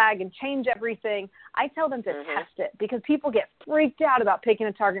plant your flag and change everything. I tell them to test it, because people get freaked out about picking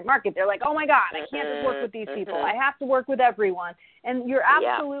a target market. They're like, oh my God, I can't just work with these people. I have to work with everyone. And you're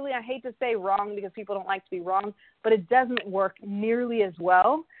absolutely, I hate to say wrong, because people don't like to be wrong, but it doesn't work nearly as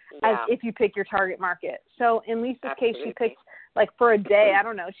well as if you pick your target market. So in Lisa's case, she picked like for a day, I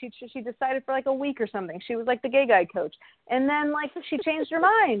don't know, she decided for like a week or something. She was like the gay guy coach. And then like she changed her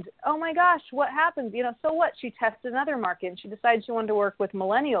mind. Oh my gosh, what happens? So what? She tested another market, and she decided she wanted to work with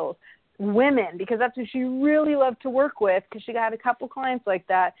millennials, women, because that's who she really loved to work with, because she got a couple clients like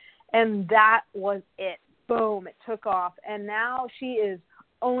that. And that was it. Boom, it took off. And now she is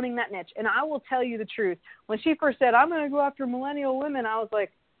owning that niche. And I will tell you the truth. When she first said, I'm going to go after millennial women, I was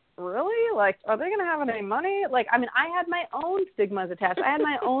like, really? Like, are they going to have any money? Like, I had my own stigmas attached. I had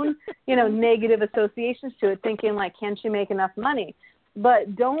my own, negative associations to it, thinking like, can she make enough money?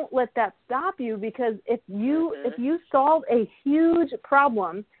 But don't let that stop you, because if you solve a huge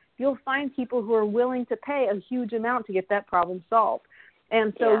problem, you'll find people who are willing to pay a huge amount to get that problem solved.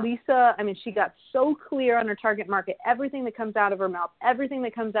 And so Lisa, she got so clear on her target market, everything that comes out of her mouth, everything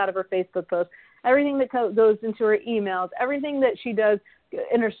that comes out of her Facebook posts, everything that goes into her emails, everything that she does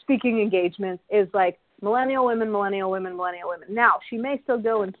in her speaking engagements is like millennial women, millennial women, millennial women. Now, she may still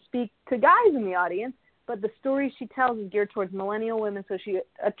go and speak to guys in the audience, but the stories she tells is geared towards millennial women, so she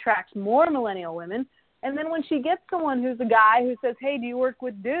attracts more millennial women. And then when she gets someone who's a guy who says, hey, do you work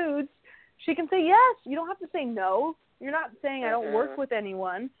with dudes? She can say yes. You don't have to say no. You're not saying I don't work with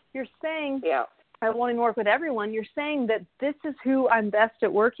anyone. You're saying I want to work with everyone, you're saying that this is who I'm best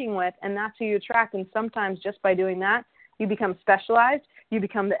at working with, and that's who you attract. And sometimes just by doing that, you become specialized, you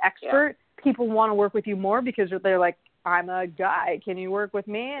become the expert. Yeah. People want to work with you more because they're like, I'm a guy. Can you work with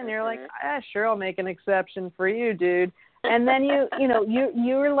me? And you're like, sure, I'll make an exception for you, dude. And then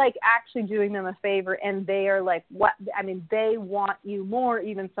you're like actually doing them a favor, and they are like, what? I mean, they want you more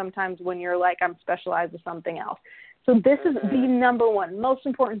even sometimes when you're like, I'm specialized with something else. So this is the number one most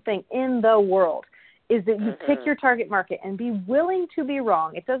important thing in the world is that you pick your target market and be willing to be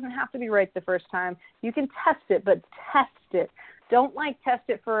wrong. It doesn't have to be right the first time. You can test it, but test it. Don't test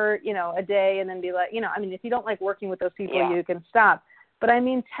it for, a day and then be like, if you don't like working with those people, you can stop. But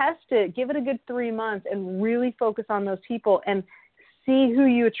test it, give it a good 3 months and really focus on those people and see who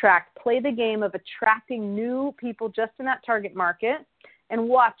you attract. Play the game of attracting new people just in that target market. And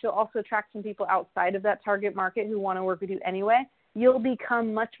watch, you'll also attract some people outside of that target market who want to work with you anyway. You'll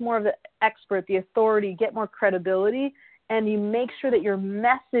become much more of the expert, the authority, get more credibility, and you make sure that your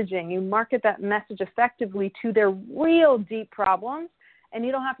messaging, you market that message effectively to their real deep problems, and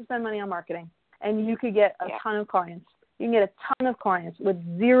you don't have to spend money on marketing. And you could get a ton of clients. You can get a ton of clients with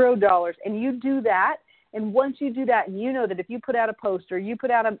 $0, and you do that. And once you do that, and you know that if you put out a post or you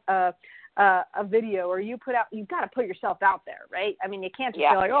put out a video or you've got to put yourself out there, right? I mean, you can't just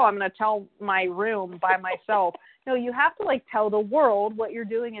be like, I'm going to tell my room by myself. No, you have to tell the world what you're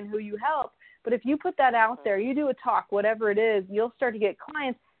doing and who you help. But if you put that out there, you do a talk, whatever it is, you'll start to get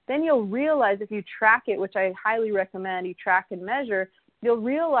clients. Then you'll realize if you track it, which I highly recommend, you track and measure, you'll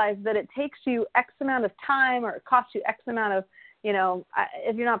realize that it takes you X amount of time or it costs you X amount of,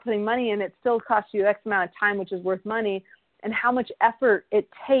 if you're not putting money in, it still costs you X amount of time, which is worth money, and how much effort it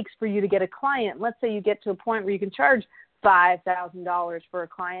takes for you to get a client. Let's say you get to a point where you can charge $5,000 for a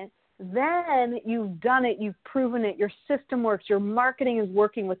client. Then you've done it, you've proven it, your system works, your marketing is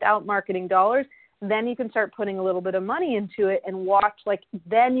working without marketing dollars. Then you can start putting a little bit of money into it and watch,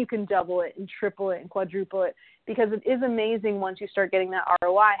 then you can double it and triple it and quadruple it, because it is amazing once you start getting that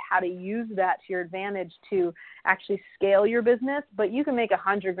ROI, how to use that to your advantage to actually scale your business. But you can make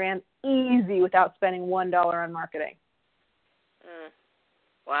 $100,000 easy without spending $1 on marketing.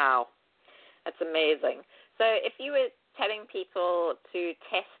 Wow. That's amazing. So if you were telling people to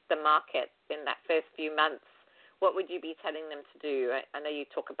test the market in that first few months, what would you be telling them to do? I know you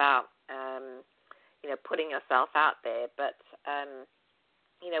talk about, putting yourself out there, but,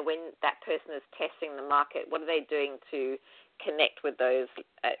 when that person is testing the market, what are they doing to connect with those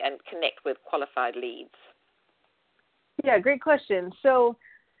and connect with qualified leads? Yeah, great question. So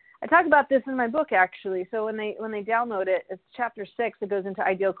I talk about this in my book, actually. So when they download it, it's chapter 6. It goes into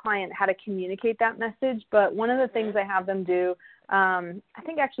ideal client, how to communicate that message. But one of the things I have them do, I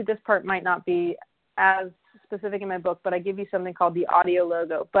think actually this part might not be as specific in my book, but I give you something called the audio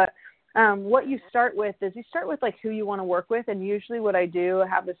logo. But what you start with is who you want to work with. And usually what I do, I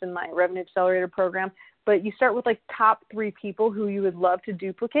have this in my Revenue Accelerator program, but you start with top 3 people who you would love to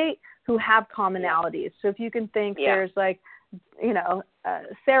duplicate who have commonalities. So if you can think there's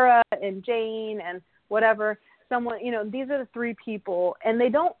Sarah and Jane and whatever, someone, these are the 3 people, and they're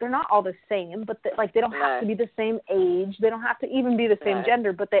not all the same, but they don't have to be the same age. They don't have to even be the same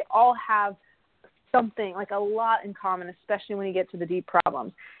gender, but they all have something, a lot in common, especially when you get to the deep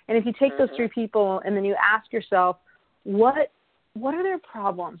problems. And if you take those 3 people and then you ask yourself, what are their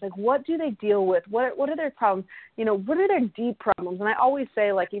problems? What do they deal with? What are their problems? What are their deep problems? And I always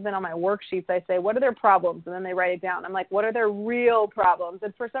say, even on my worksheets, I say, what are their problems? And then they write it down. I'm like, what are their real problems?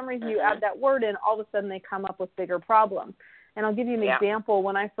 And for some reason, you add that word in, all of a sudden they come up with bigger problems. And I'll give you an example.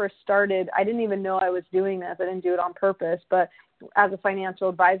 When I first started, I didn't even know I was doing this. I didn't do it on purpose. But as a financial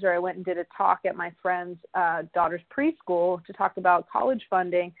advisor, I went and did a talk at my friend's daughter's preschool to talk about college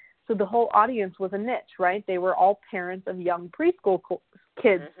funding. So the whole audience was a niche, right? They were all parents of young preschool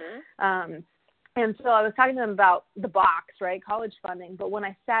kids. And so I was talking to them about the box, right, college funding. But when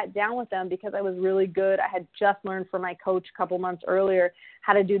I sat down with them, because I was really good, I had just learned from my coach a couple months earlier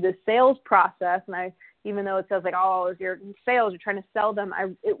how to do the sales process. And even though it says it's your sales, you're trying to sell them,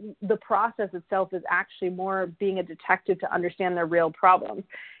 the process itself is actually more being a detective to understand their real problems.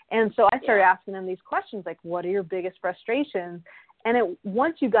 And so I started asking them these questions, what are your biggest frustrations? And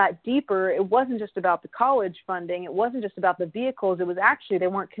once you got deeper, it wasn't just about the college funding. It wasn't just about the vehicles. It was actually they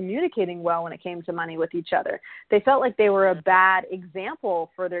weren't communicating well when it came to money with each other. They felt like they were a bad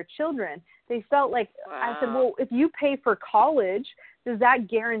example for their children. They felt like, I said, well, if you pay for college, does that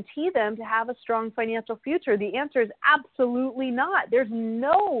guarantee them to have a strong financial future? The answer is absolutely not. There's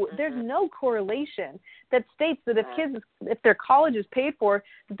no correlation that states that if their college is paid for,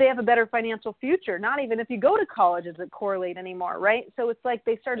 that they have a better financial future. Not even if you go to college does it correlate anymore, right? So it's like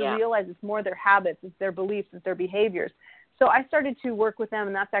they start to realize it's more their habits, it's their beliefs, it's their behaviors. So I started to work with them,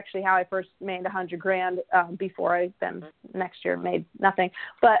 and that's actually how I first made $100,000 before I then next year made nothing.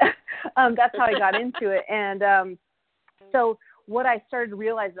 But that's how I got into it. And so what I started to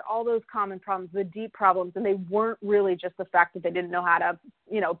realize that all those common problems, the deep problems, and they weren't really just the fact that they didn't know how to,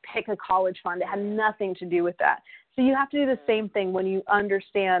 pick a college fund. It had nothing to do with that. So you have to do the same thing when you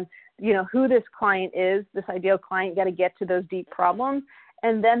understand, who this client is, this ideal client. You got to get to those deep problems.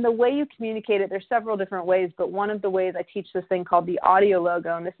 And then the way you communicate it, there's several different ways, but one of the ways I teach this thing called the audio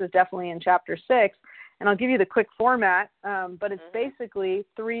logo, and this is definitely in chapter 6, and I'll give you the quick format, but it's basically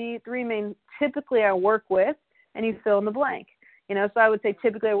three main, typically I work with, and you fill in the blank. So I would say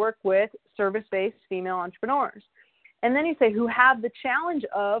typically I work with service-based female entrepreneurs. And then you say who have the challenge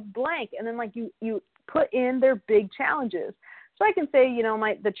of blank, and then you put in their big challenges. So I can say,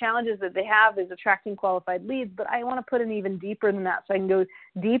 the challenges that they have is attracting qualified leads, but I want to put in even deeper than that. So I can go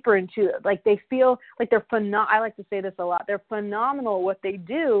deeper into it. Like they feel like they're I like to say this a lot. They're phenomenal at what they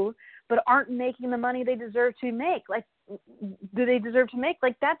do, but aren't making the money they deserve to make. Like, do they deserve to make?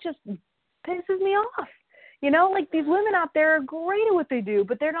 Like that just pisses me off. These women out there are great at what they do,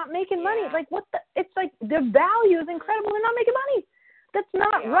 but they're not making money. Like it's like their value is incredible. They're not making money. That's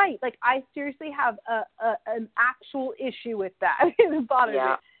not right. Like I seriously have an actual issue with that. The bottom of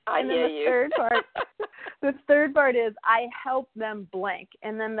it. And then the third part is I help them blank,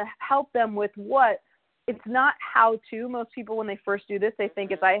 and then help them with what? It's not how to. Most people when they first do this, they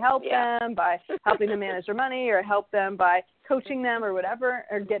think it's I help them by helping them manage their money, or help them by coaching them or whatever,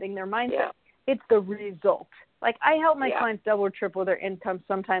 or getting their mindset. Yeah. It's the result. Like I help my clients double or triple their income,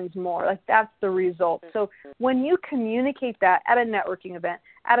 sometimes more. Like that's the result. So when you communicate that at a networking event,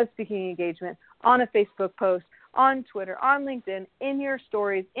 at a speaking engagement, on a Facebook post, on Twitter, on LinkedIn, in your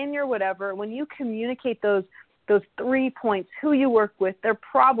stories, in your whatever, when you communicate those 3 points, who you work with, their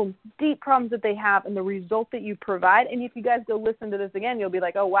problems, deep problems that they have, and the result that you provide. And if you guys go listen to this again, you'll be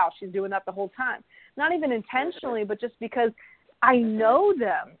like, oh, wow, she's doing that the whole time. Not even intentionally, but just because I know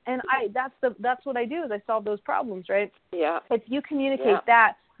them, and that's what I do is I solve those problems, right? Yeah. If you communicate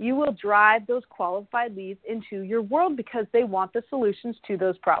that, you will drive those qualified leads into your world because they want the solutions to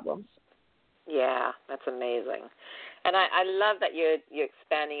those problems. Yeah, that's amazing, and I love that you're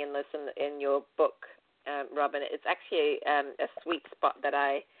expanding in this in your book, Robyn. It's actually a sweet spot that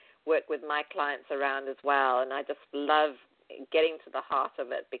I work with my clients around as well, and I just love getting to the heart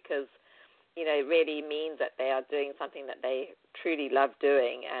of it because it really means that they are doing something that they truly love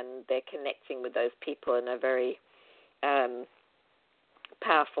doing, and they're connecting with those people in a very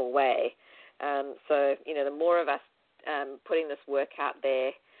powerful way. So, the more of us putting this work out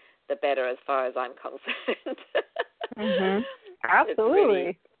there, the better as far as I'm concerned. Absolutely.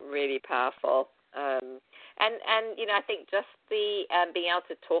 It's really, really powerful. And I think just the being able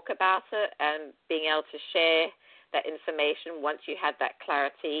to talk about it and being able to share that information once you have that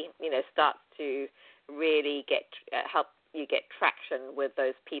clarity, starts to really help you get traction with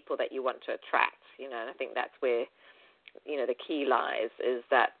those people that you want to attract, and I think that's where, the key lies is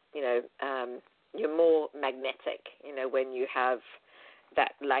that, you're more magnetic, when you have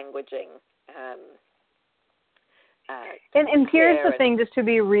that languaging. And here's the thing, just to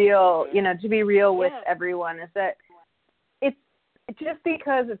be real, with everyone, is that just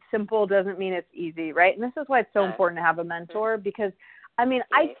because it's simple doesn't mean it's easy, right? And this is why it's so important to have a mentor because,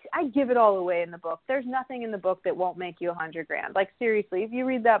 I give it all away in the book. There's nothing in the book that won't make you $100,000. Like, seriously, if you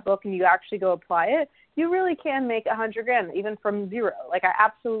read that book and you actually go apply it, you really can make $100,000, even from zero. Like, I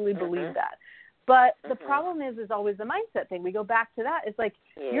absolutely believe that. But the problem is always the mindset thing. We go back to that. It's like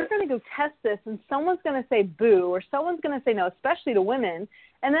you're going to go test this, and someone's going to say boo, or someone's going to say no, especially to women,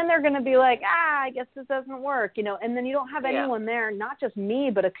 and then they're going to be like, I guess this doesn't work, and then you don't have anyone there, not just me,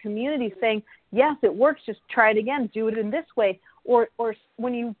 but a community saying, yes, it works, just try it again, do it in this way. Or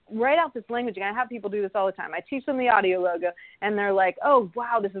when you write out this language, and I have people do this all the time. I teach them the audio logo, and they're like, oh,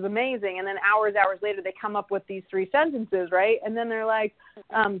 wow, this is amazing. And then hours later, they come up with these 3 sentences, right? And then they're like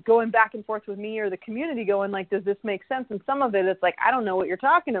going back and forth with me or the community going like, does this make sense? And some of it, it's like, I don't know what you're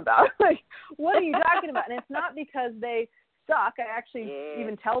talking about. Like, what are you talking about? And it's not because they suck. I actually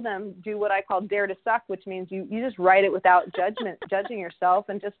even tell them do what I call dare to suck, which means you just write it without judging yourself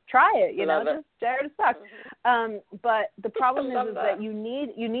and just try it, just dare to suck. But the problem is that you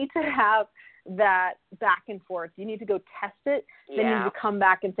need to have that back and forth. You need to go test it. Then you need to come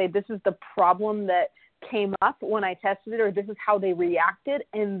back and say, this is the problem that came up when I tested it, or this is how they reacted,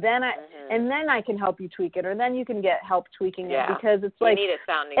 and then I can help you tweak it, or then you can get help tweaking it, because it's like you need a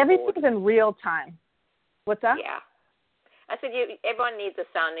sounding everything's board. in real time. What's that? Yeah, I said everyone needs a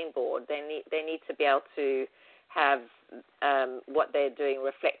sounding board. They need to be able to have what they're doing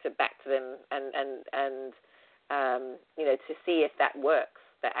reflected back to them, and to see if that works,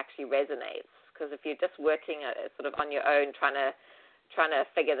 that actually resonates. Because if you're just working sort of on your own, trying to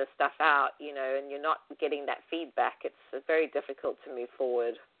figure the stuff out, and you're not getting that feedback, it's very difficult to move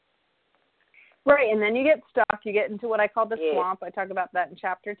forward. Right, and then you get stuck. You get into what I call the swamp. I talk about that in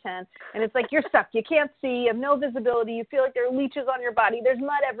Chapter 10. And it's like you're stuck. You can't see. You have no visibility. You feel like there are leeches on your body. There's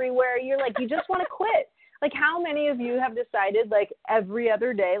mud everywhere. You're like, you just want to quit. Like, how many of you have decided, like, every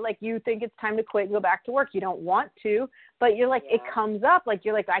other day, like, you think it's time to quit and go back to work? You don't want to, but you're like, it comes up. Like,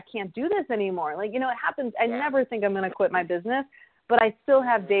 you're like, I can't do this anymore. Like, it happens. I never think I'm going to quit my business, but I still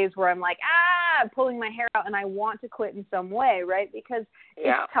have days where I'm like, pulling my hair out, and I want to quit in some way, right? Because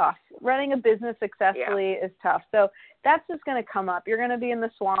it's tough. Running a business successfully is tough. So that's just going to come up. You're going to be in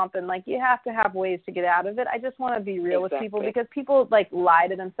the swamp, and, like, you have to have ways to get out of it. I just want to be real with people, because people, like, lie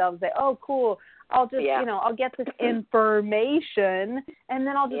to themselves. Say, oh, cool, I'll just, I'll get this information, and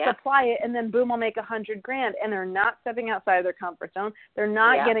then I'll just apply it, and then boom, I'll make $100,000. And they're not stepping outside of their comfort zone. They're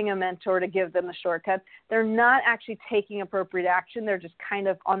not getting a mentor to give them the shortcuts. They're not actually taking appropriate action. They're just kind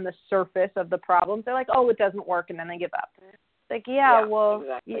of on the surface of the problems. They're like, oh, it doesn't work, and then they give up. Like, you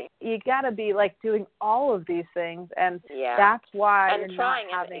got to be, like, doing all of these things, and that's why you're not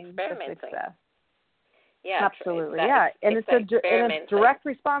having the success. Yeah, absolutely. And it's in a direct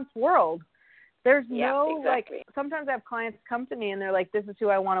response world. There's like, sometimes I have clients come to me and they're like, this is who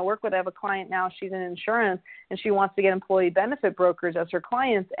I want to work with. I have a client now, she's in insurance, and she wants to get employee benefit brokers as her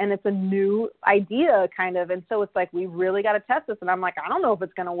clients, and it's a new idea kind of. And so it's like, we really got to test this. And I'm like, I don't know if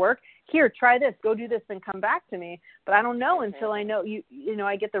it's going to work. Here, try this, go do this, and come back to me. But I don't know until I know,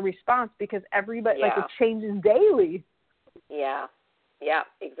 I get the response, because everybody, like, it changes daily. Yeah,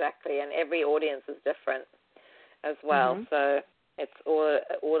 exactly. And every audience is different as well. So it's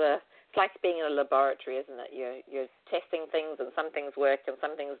it's like being in a laboratory, isn't it? You're testing things, and some things work and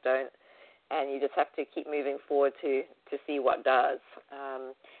some things don't, and you just have to keep moving forward to see what does.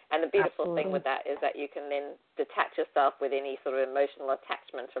 And the beautiful thing with that is that you can then detach yourself with any sort of emotional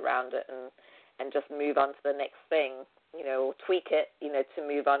attachment around it, and just move on to the next thing, or tweak it, to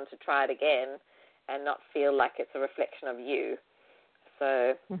move on to try it again, and not feel like it's a reflection of you.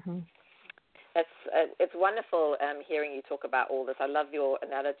 So it's wonderful hearing you talk about all this. I love your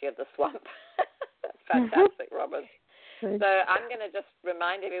analogy of the swamp. That's fantastic, Robyn. So I'm going to just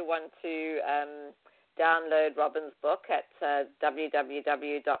remind everyone to download Robyn's book at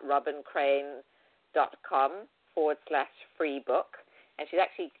www.robyncrane.com/free book. And she's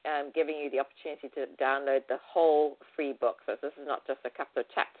actually giving you the opportunity to download the whole free book. So this is not just a couple of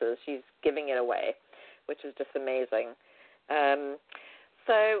chapters. She's giving it away, which is just amazing.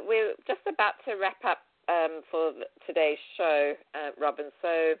 So we're just about to wrap up for today's show, Robyn.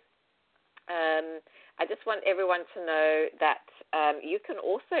 So I just want everyone to know that you can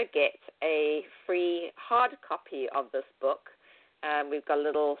also get a free hard copy of this book. We've got a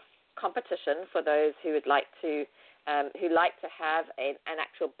little competition for those who would like to have an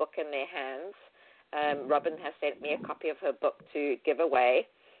actual book in their hands. Robyn has sent me a copy of her book to give away,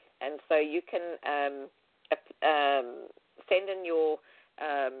 and so you can send in your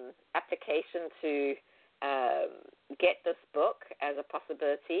application to get this book as a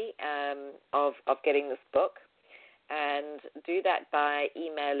possibility of getting this book, and do that by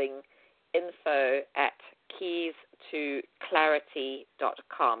emailing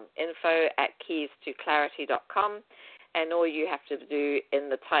info@keysto-clarity.com, info@keysto-clarity.com, and all you have to do in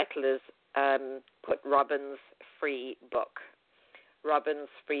the title is put Robyn's free book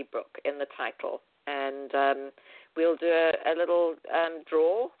in the title, and we'll do a little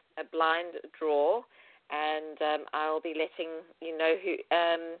draw, a blind draw, and I'll be letting you know who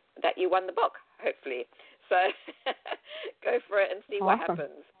that you won the book, hopefully. So go for it and see what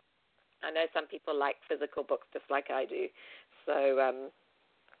happens. I know some people like physical books just like I do, so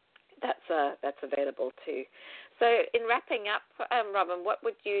that's available too. So in wrapping up, Robyn,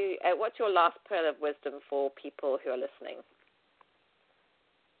 what's your last pearl of wisdom for people who are listening?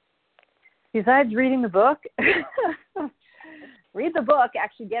 Besides reading the book, read the book,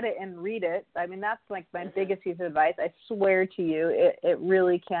 actually get it and read it. I mean, that's like my biggest piece of advice. I swear to you, it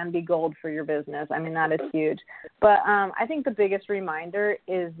really can be gold for your business. I mean, that is huge. But I think the biggest reminder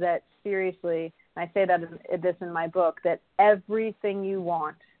is that, seriously, and I say this in my book, that everything you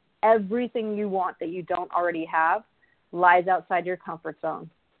want that you don't already have lies outside your comfort zone.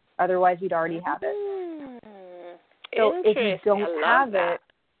 Otherwise, you'd already have it. So if you don't have that.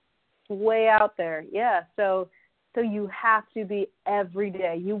 it, way out there. Yeah. So you have to be every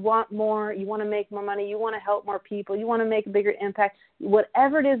day. You want more, you want to make more money, you want to help more people, you want to make a bigger impact,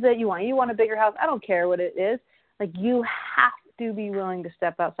 whatever it is that you want a bigger house, I don't care what it is. Like, you have to be willing to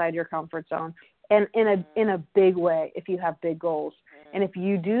step outside your comfort zone, and in a big way if you have big goals. And if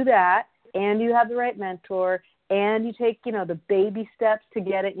you do that, and you have the right mentor, and you take, the baby steps to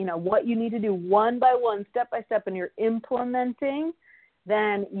get it, what you need to do one by one, step by step, and you're implementing,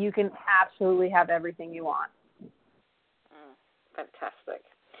 then you can absolutely have everything you want. Fantastic.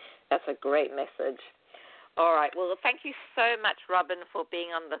 That's a great message. All right. Well, thank you so much, Robyn, for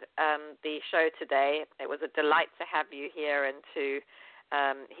being on the show today. It was a delight to have you here and to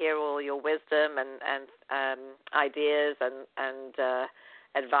hear all your wisdom and ideas and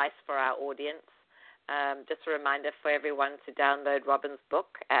advice for our audience. Just a reminder for everyone to download Robyn's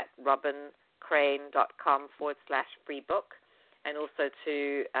book at robyncrane.com/free book, and also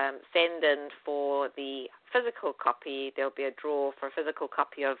to send in for the physical copy. There'll be a draw for a physical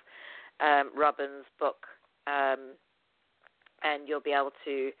copy of Robyn's book, and you'll be able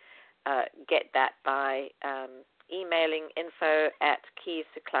to get that by emailing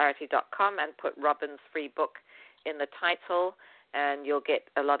info@keystoClarity.com and put Robyn's free book in the title, and you'll get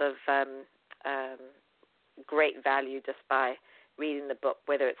a lot of great value just by reading the book,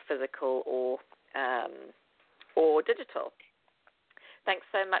 whether it's physical or digital. Thanks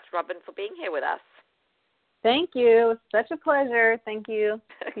so much, Robyn, for being here with us. Thank you. Such a pleasure. Thank you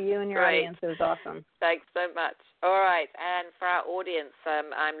to you and your audience. It was awesome. Thanks so much. All right. And for our audience,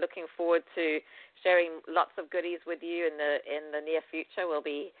 I'm looking forward to sharing lots of goodies with you in the near future. We'll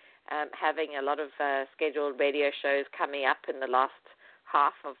be having a lot of scheduled radio shows coming up in the last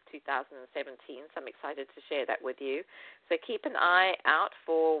half of 2017, so I'm excited to share that with you. So keep an eye out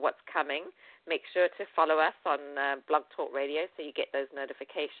for what's coming. Make sure to follow us on Blog Talk Radio so you get those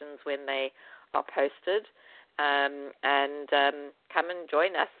notifications when they are posted. And come and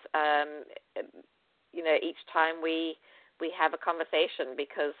join us, each time we have a conversation,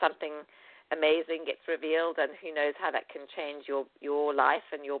 because something amazing gets revealed, and who knows how that can change your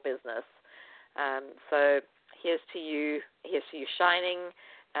life and your business. So here's to you shining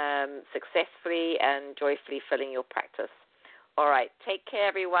successfully and joyfully filling your practice. All right. Take care,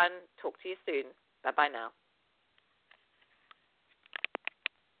 everyone. Talk to you soon. Bye-bye now.